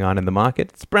what's going on in the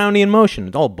market. It's Brownian motion.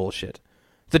 It's all bullshit.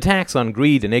 It's a tax on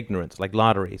greed and ignorance, like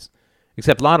lotteries.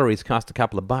 Except lotteries cost a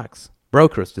couple of bucks.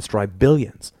 Brokers destroy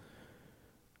billions.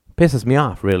 Pisses me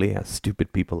off, really, how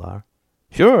stupid people are.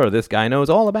 Sure, this guy knows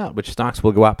all about which stocks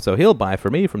will go up, so he'll buy for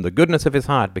me from the goodness of his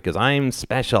heart because I'm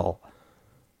special.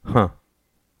 Huh.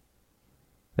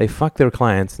 They fuck their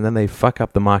clients and then they fuck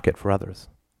up the market for others.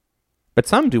 But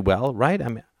some do well, right?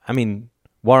 I mean,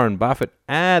 Warren Buffett,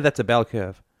 that's a bell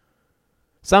curve.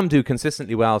 Some do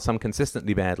consistently well, some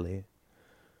consistently badly.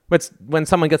 But when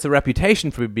someone gets a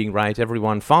reputation for being right,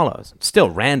 everyone follows. It's still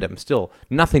random, still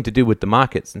nothing to do with the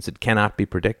market since it cannot be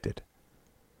predicted.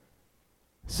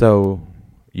 So,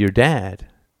 your dad,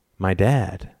 my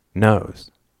dad,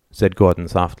 knows, said Gordon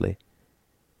softly.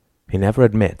 He never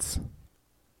admits,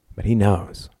 but he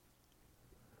knows.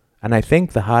 And I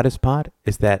think the hardest part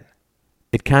is that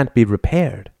it can't be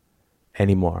repaired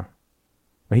anymore.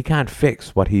 He can't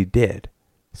fix what he did,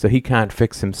 so he can't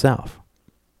fix himself.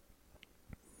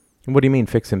 What do you mean,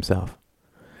 fix himself?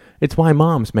 It's why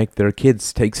moms make their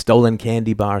kids take stolen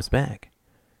candy bars back.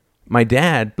 My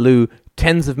dad blew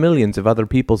tens of millions of other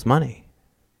people's money.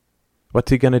 What's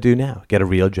he going to do now? Get a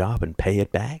real job and pay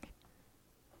it back?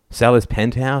 Sell his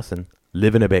penthouse and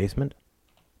Live in a basement?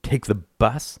 Take the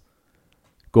bus?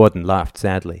 Gordon laughed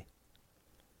sadly.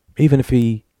 Even if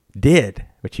he did,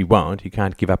 which he won't, he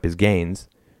can't give up his gains,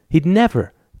 he'd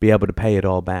never be able to pay it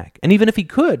all back. And even if he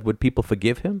could, would people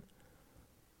forgive him?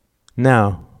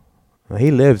 No. He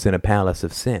lives in a palace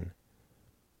of sin.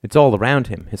 It's all around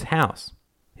him, his house,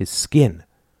 his skin.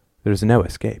 There's no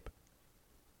escape.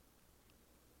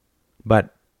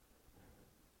 But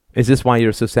is this why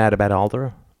you're so sad about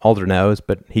Alder? Alder knows,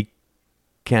 but he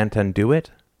can't undo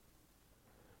it?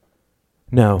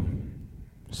 No,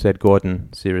 said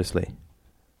Gordon seriously.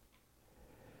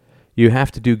 You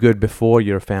have to do good before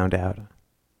you're found out.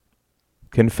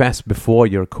 Confess before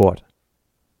you're caught.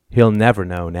 He'll never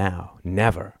know now.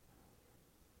 Never.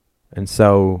 And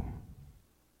so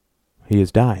he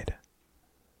has died.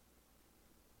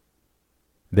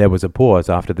 There was a pause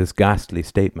after this ghastly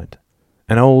statement.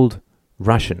 An old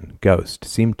Russian ghost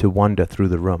seemed to wander through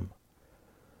the room.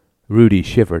 Rudy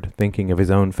shivered, thinking of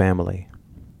his own family.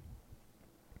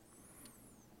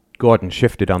 Gordon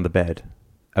shifted on the bed.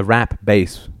 A rap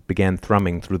bass began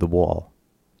thrumming through the wall.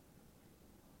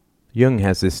 Jung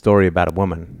has this story about a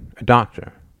woman, a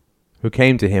doctor, who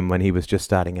came to him when he was just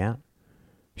starting out.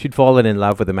 She'd fallen in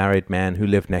love with a married man who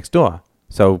lived next door,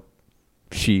 so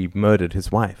she murdered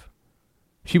his wife.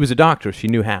 She was a doctor, she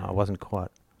knew how, wasn't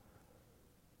caught.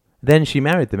 Then she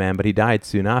married the man, but he died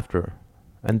soon after.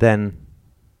 And then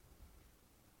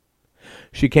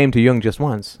she came to Jung just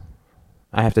once.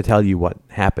 I have to tell you what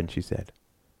happened, she said.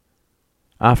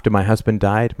 After my husband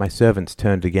died, my servants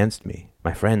turned against me.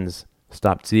 My friends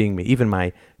stopped seeing me. Even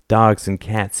my dogs and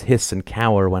cats hiss and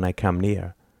cower when I come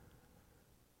near.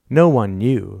 No one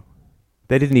knew.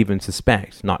 They didn't even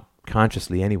suspect, not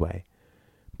consciously anyway.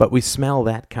 But we smell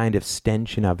that kind of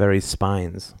stench in our very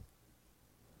spines.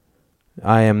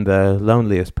 I am the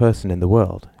loneliest person in the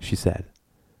world, she said.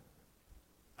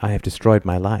 I have destroyed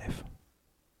my life.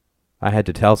 I had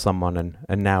to tell someone,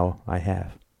 and now I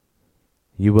have.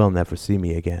 You will never see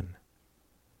me again.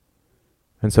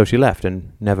 And so she left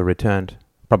and never returned.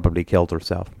 Probably killed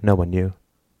herself. No one knew.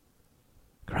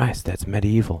 Christ, that's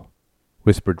medieval,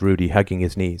 whispered Rudy, hugging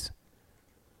his knees.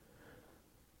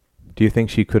 Do you think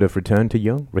she could have returned to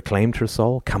Jung, reclaimed her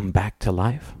soul, come back to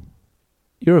life?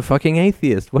 You're a fucking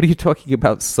atheist. What are you talking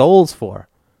about souls for?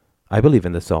 I believe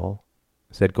in the soul,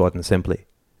 said Gordon simply.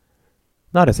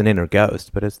 Not as an inner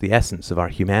ghost, but as the essence of our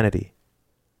humanity.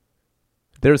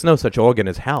 There is no such organ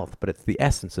as health, but it's the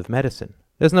essence of medicine.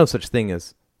 There's no such thing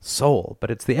as soul,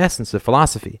 but it's the essence of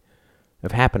philosophy,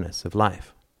 of happiness, of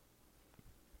life.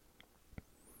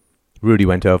 Rudy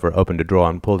went over, opened a drawer,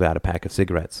 and pulled out a pack of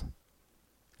cigarettes.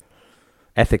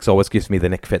 Ethics always gives me the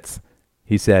nick fits,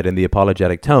 he said in the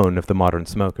apologetic tone of the modern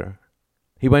smoker.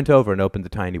 He went over and opened the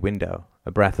tiny window.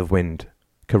 A breath of wind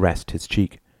caressed his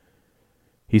cheek.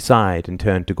 He sighed and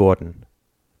turned to Gordon.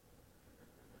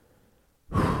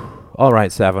 All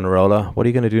right, Savonarola, what are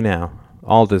you going to do now?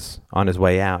 Alder's on his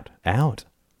way out. Out?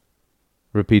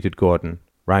 Repeated Gordon,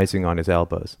 rising on his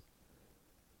elbows.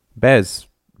 Bez,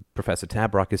 Professor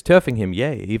Tabrock is turfing him,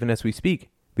 yea, even as we speak.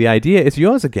 The idea is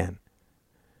yours again.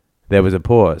 There was a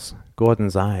pause.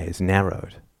 Gordon's eyes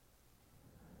narrowed.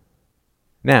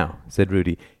 Now, said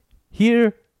Rudy,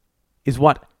 here is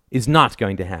what is not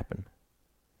going to happen.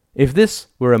 If this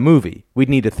were a movie, we'd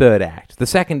need a third act. The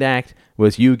second act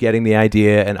was you getting the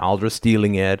idea and Aldra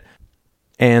stealing it.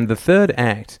 And the third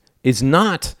act is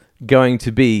not going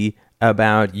to be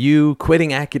about you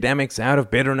quitting academics out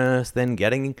of bitterness, then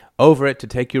getting over it to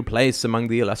take your place among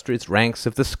the illustrious ranks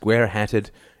of the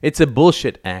square-hatted. It's a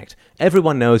bullshit act.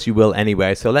 Everyone knows you will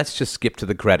anyway, so let's just skip to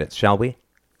the credits, shall we?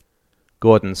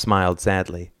 Gordon smiled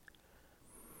sadly.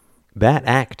 That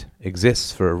act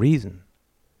exists for a reason.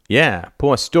 Yeah,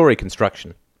 poor story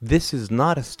construction. This is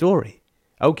not a story.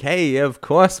 Okay, of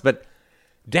course, but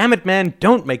damn it, man,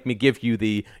 don't make me give you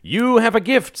the "you have a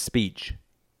gift" speech.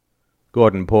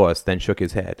 Gordon paused, then shook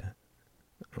his head.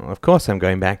 Of course I'm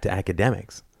going back to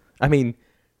academics. I mean,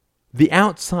 the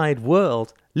outside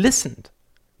world listened.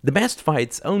 The best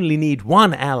fights only need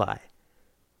one ally.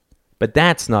 But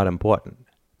that's not important,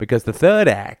 because the third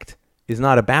act is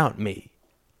not about me.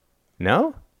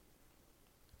 No?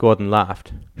 Gordon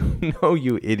laughed. No,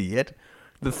 you idiot.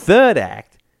 The third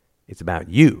act is about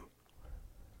you.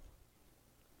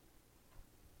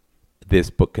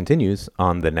 This book continues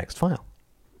on the next file.